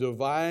 describes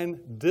divine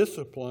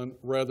discipline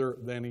rather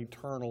than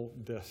eternal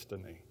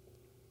destiny.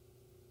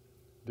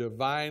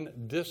 Divine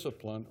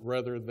discipline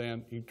rather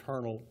than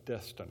eternal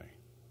destiny.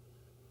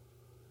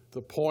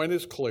 The point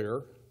is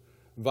clear.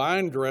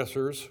 Vine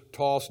dressers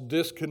toss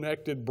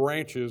disconnected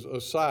branches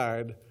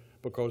aside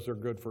because they're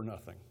good for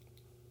nothing.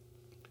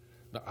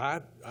 Now,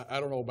 I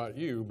don't know about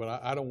you,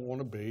 but I don't want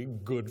to be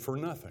good for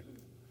nothing.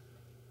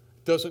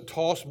 It doesn't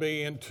toss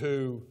me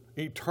into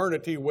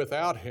eternity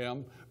without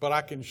Him, but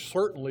I can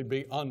certainly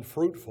be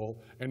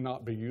unfruitful and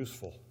not be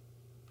useful.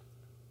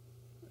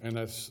 And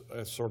that's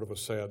sort of a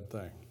sad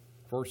thing.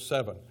 Verse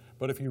 7,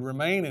 but if you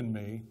remain in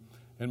me,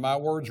 and my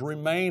words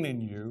remain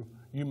in you,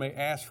 you may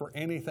ask for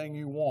anything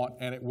you want,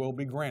 and it will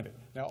be granted.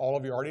 Now, all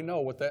of you already know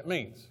what that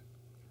means,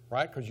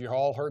 right? Because you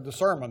all heard the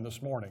sermon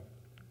this morning.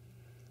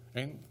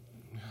 And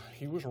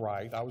he was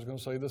right. I was going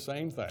to say the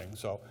same thing.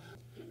 So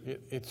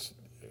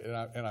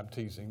and I'm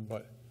teasing,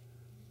 but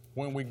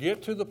when we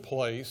get to the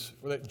place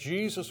that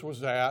Jesus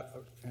was at,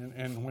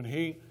 and when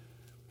he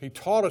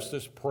taught us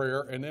this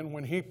prayer, and then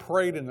when he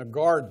prayed in the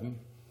garden,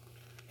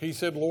 he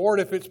said,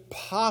 Lord, if it's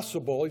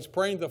possible, he's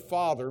praying to the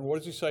Father. What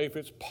does he say? If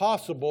it's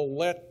possible,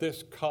 let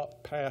this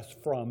cup pass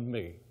from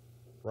me.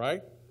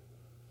 Right?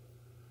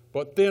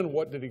 But then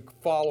what did he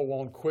follow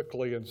on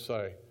quickly and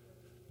say?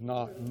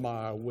 Not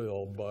my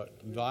will, but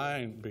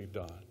thine be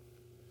done.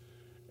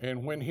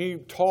 And when he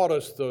taught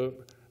us the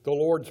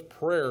Lord's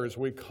Prayer as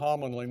we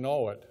commonly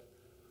know it,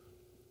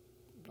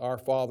 Our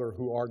Father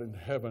who art in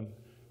heaven,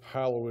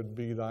 hallowed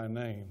be thy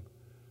name.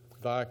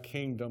 Thy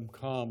kingdom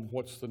come.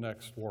 What's the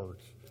next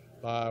words?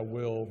 Thy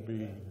will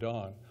be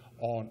done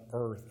on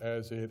earth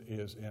as it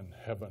is in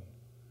heaven.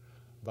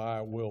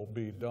 Thy will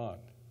be done.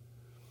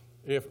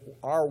 If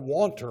our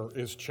wanter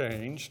is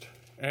changed,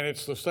 and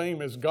it's the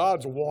same as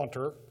God's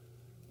wanter,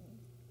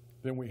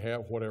 then we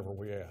have whatever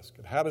we ask.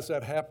 And how does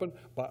that happen?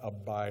 By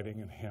abiding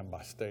in Him,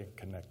 by staying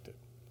connected.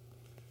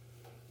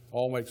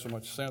 All makes so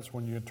much sense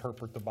when you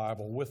interpret the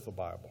Bible with the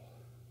Bible.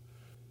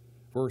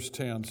 Verse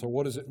 10, so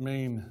what does it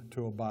mean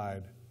to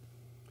abide?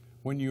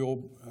 When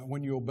you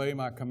obey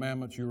my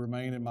commandments, you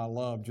remain in my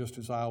love, just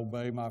as I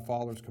obey my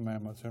Father's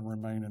commandments and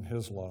remain in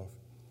His love.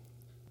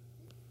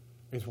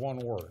 It's one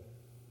word.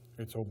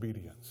 It's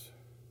obedience.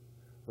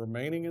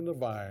 Remaining in the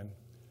vine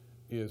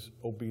is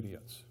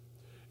obedience.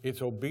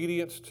 It's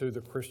obedience to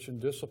the Christian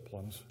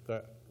disciplines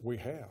that we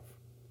have.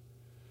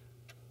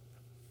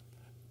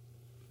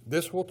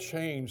 This will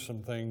change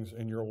some things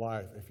in your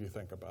life if you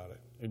think about it,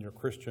 in your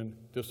Christian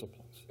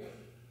disciplines.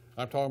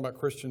 I'm talking about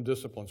Christian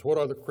disciplines. What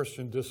are the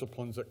Christian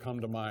disciplines that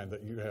come to mind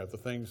that you have? The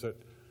things that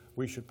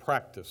we should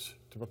practice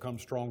to become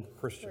strong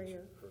Christians.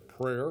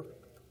 Prayer.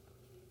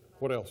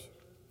 What else?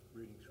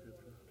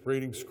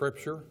 Reading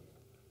Scripture.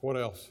 What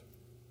else?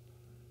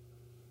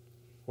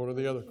 What are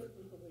the other?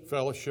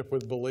 Fellowship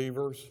with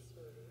believers.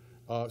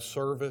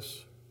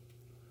 Service.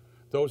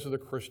 Those are the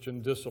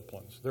Christian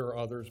disciplines. There are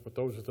others, but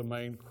those are the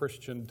main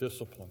Christian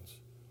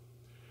disciplines.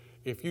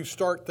 If you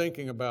start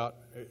thinking about,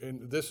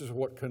 and this is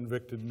what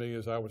convicted me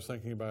as I was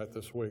thinking about it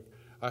this week,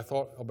 I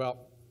thought about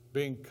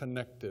being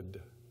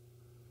connected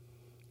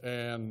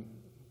and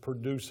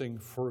producing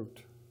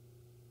fruit.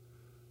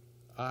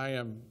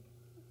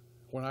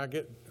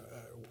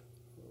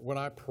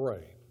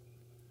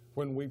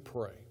 When we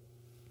pray,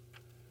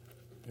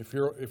 if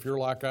you're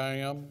like I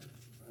am,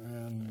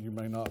 and you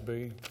may not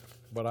be,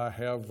 but I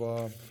have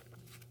a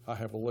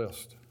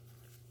list.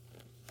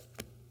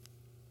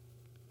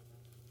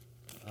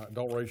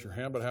 Don't raise your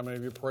hand, but how many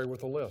of you pray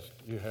with a list?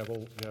 You have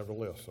a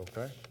list,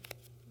 okay?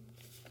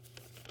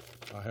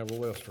 I have a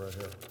list right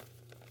here.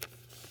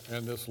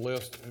 And this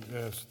list,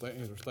 there's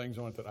things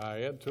on it that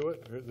I add to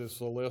it. This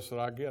is a list that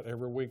I get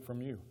every week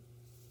from you.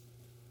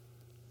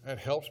 It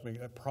helps me,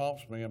 it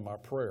prompts me in my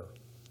prayer.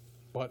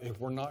 But if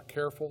we're not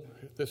careful,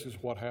 this is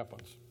what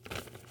happens.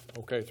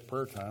 Okay, it's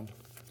prayer time.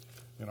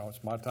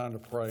 It's my time to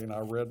pray, and I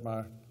read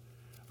my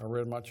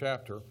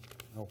chapter.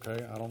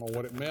 Okay, I don't know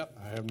what it meant.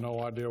 I have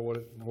no idea what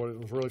it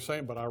was really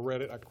saying, but I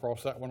read it. I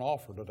crossed that one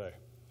off for today.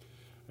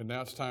 And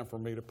now it's time for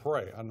me to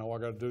pray. I know I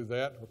got to do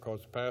that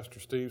because Pastor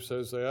Steve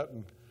says that,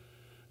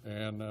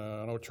 and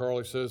I know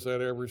Charlie says that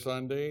every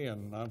Sunday,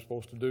 and I'm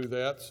supposed to do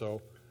that. So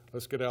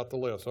let's get out the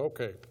list.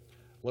 Okay,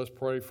 let's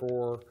pray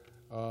for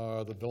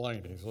the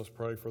Delaney's. Let's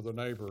pray for the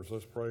neighbors.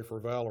 Let's pray for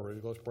Valerie.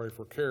 Let's pray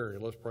for Carrie.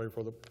 Let's pray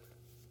for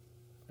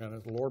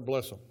and the Lord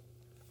bless them.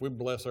 We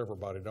bless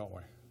everybody, don't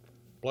we?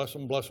 Bless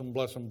them, bless them,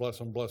 bless them, bless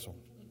them, bless them.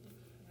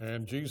 And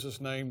in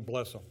Jesus' name,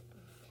 bless them.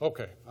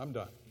 Okay, I'm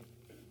done.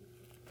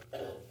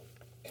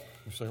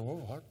 You say,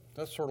 well,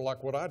 that's sort of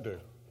like what I do.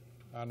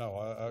 I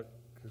know,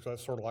 because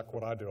that's sort of like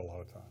what I do a lot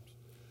of times.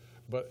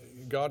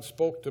 But God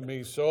spoke to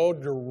me so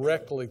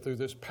directly through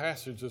this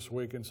passage this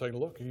week and saying,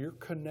 look, you're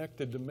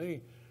connected to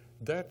me.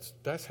 That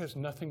has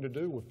nothing to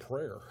do with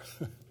prayer.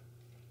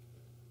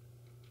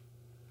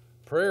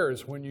 Prayer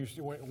is when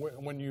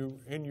you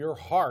in your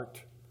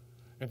heart,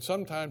 and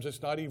sometimes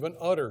it's not even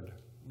uttered.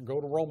 Go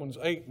to Romans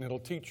 8 and it'll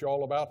teach you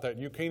all about that.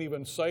 You can't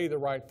even say the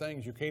right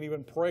things. You can't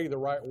even pray the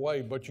right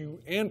way, but you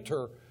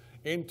enter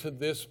into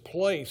this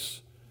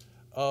place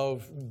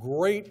of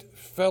great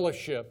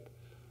fellowship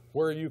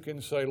where you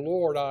can say,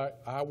 Lord,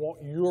 I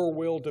want your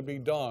will to be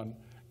done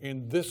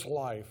in this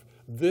life.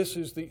 This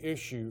is the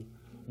issue.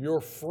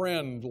 Your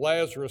friend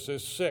Lazarus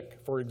is sick,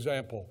 for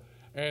example,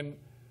 and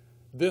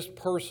this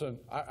person,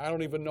 I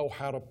don't even know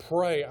how to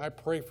pray. I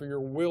pray for your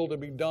will to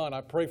be done.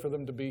 I pray for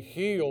them to be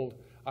healed.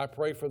 I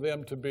pray for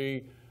them to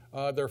be,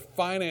 their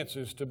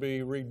finances to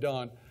be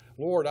redone.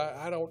 Lord,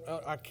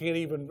 I can't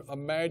even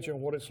imagine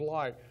what it's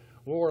like.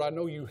 Lord, I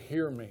know you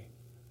hear me.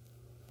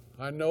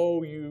 I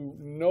know you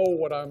know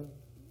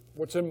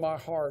what's in my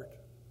heart.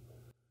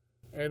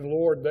 And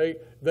Lord,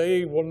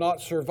 they will not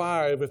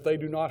survive if they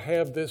do not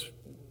have this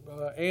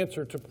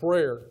answer to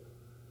prayer.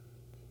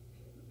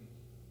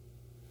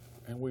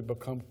 And we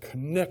become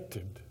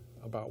connected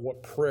about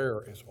what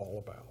prayer is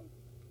all about.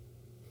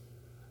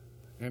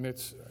 And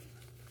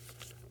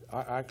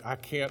I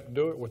can't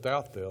do it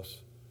without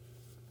this.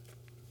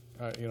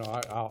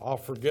 I'll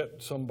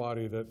forget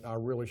somebody that I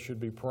really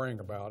should be praying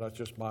about. That's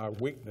just my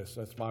weakness.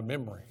 That's my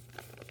memory.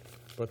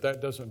 But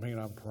that doesn't mean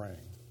I'm praying.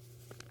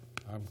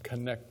 I'm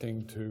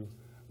connecting to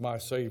my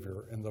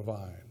Savior in the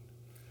vine.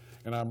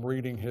 And I'm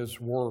reading His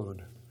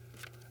Word.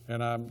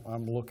 And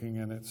I'm looking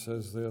and it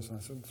says this. And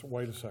I said,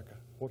 wait a second.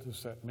 What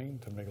does that mean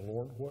to me,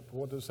 Lord?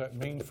 What does that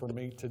mean for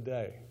me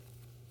today?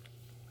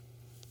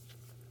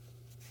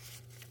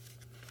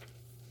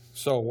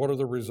 So, what are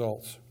the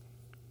results?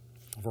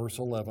 Verse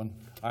 11,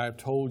 I have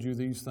told you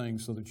these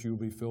things so that you will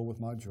be filled with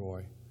my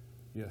joy.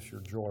 Yes,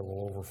 your joy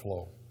will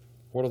overflow.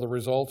 What are the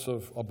results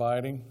of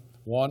abiding?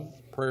 1,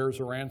 prayers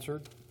are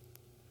answered.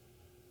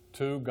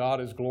 2, God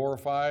is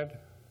glorified.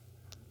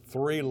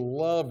 3,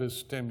 love is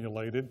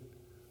stimulated.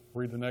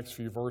 Read the next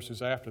few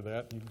verses after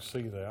that, you can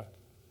see that.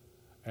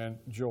 And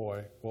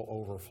joy will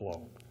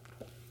overflow.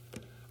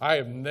 I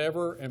have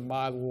never in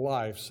my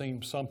life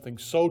seen something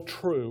so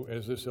true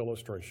as this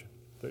illustration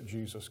that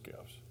Jesus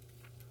gives.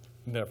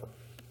 Never.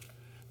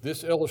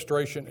 This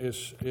illustration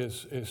is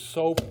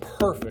so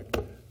perfect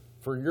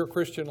for your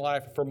Christian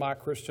life, for my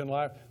Christian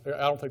life. I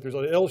don't think there's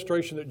an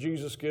illustration that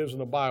Jesus gives in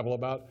the Bible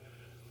about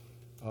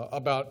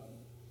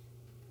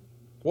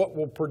what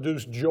will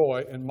produce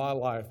joy in my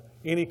life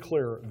any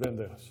clearer than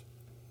this.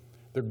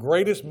 The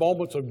greatest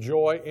moments of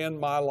joy in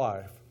my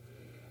life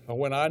are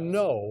when I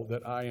know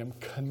that I am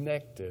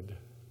connected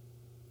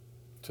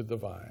to the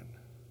vine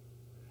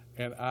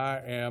and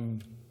I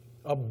am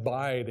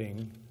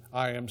abiding,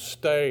 I am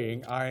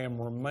staying, I am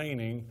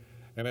remaining,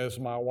 and as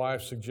my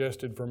wife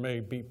suggested for me,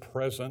 be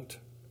present.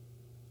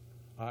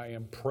 I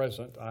am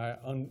present. I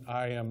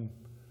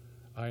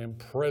am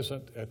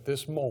present at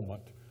this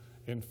moment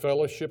in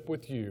fellowship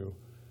with you.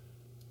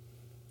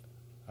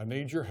 I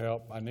need your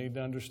help. I need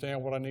to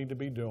understand what I need to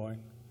be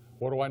doing.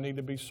 What do I need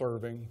to be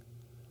serving?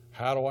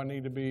 How do I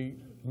need to be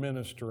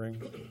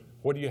ministering?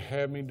 What do you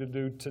have me to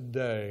do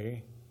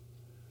today?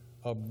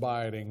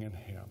 Abiding in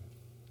Him.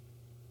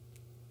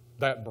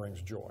 That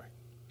brings joy.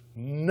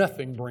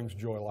 Nothing brings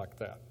joy like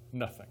that.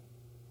 Nothing.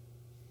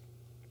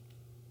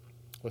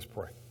 Let's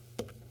pray.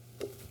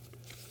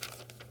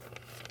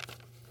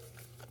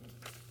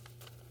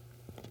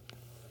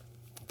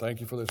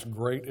 Thank you for this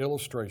great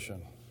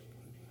illustration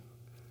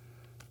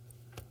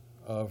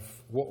of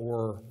what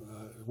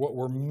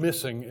we're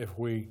missing if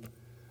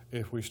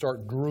we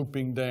start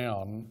grouping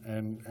down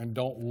and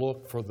don't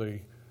look for the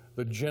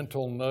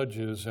gentle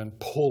nudges and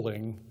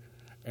pulling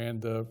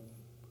and the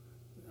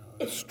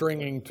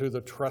stringing to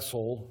the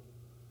trestle.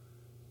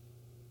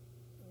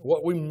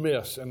 What we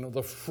miss and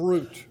the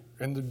fruit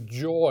and the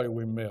joy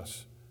we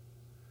miss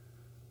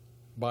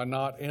by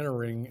not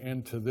entering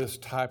into this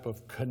type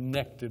of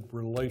connected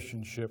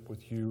relationship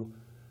with you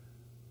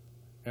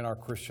in our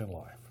Christian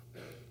life.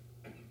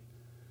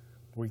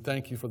 We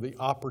thank you for the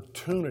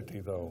opportunity,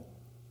 though.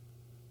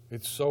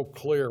 It's so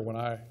clear when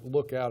I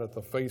look out at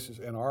the faces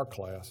in our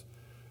class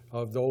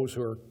of those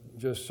who are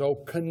just so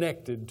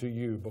connected to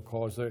you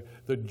because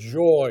the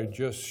joy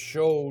just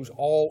shows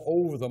all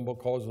over them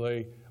because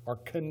they are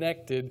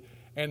connected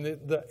and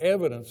the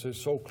evidence is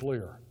so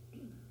clear.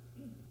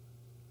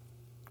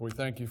 We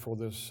thank you for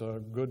this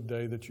good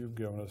day that you've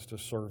given us to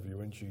serve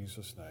you in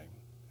Jesus' name.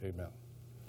 Amen.